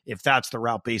Mets if that's the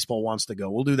route baseball wants to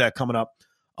go. We'll do that coming up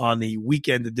on the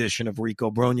weekend edition of Rico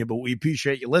Bronya, but we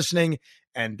appreciate you listening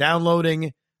and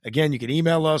downloading. Again, you can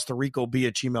email us,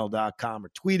 thericob@gmail.com, or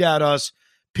tweet at us.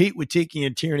 Pete with Tiki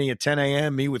and Tierney at 10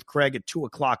 a.m., me with Craig at 2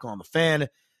 o'clock on The Fan.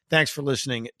 Thanks for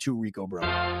listening to Rico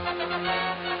Bronya.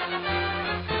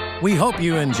 We hope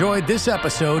you enjoyed this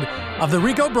episode of the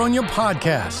Rico Bronya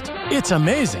podcast. It's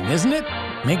amazing, isn't it?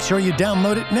 Make sure you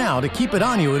download it now to keep it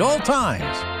on you at all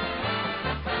times.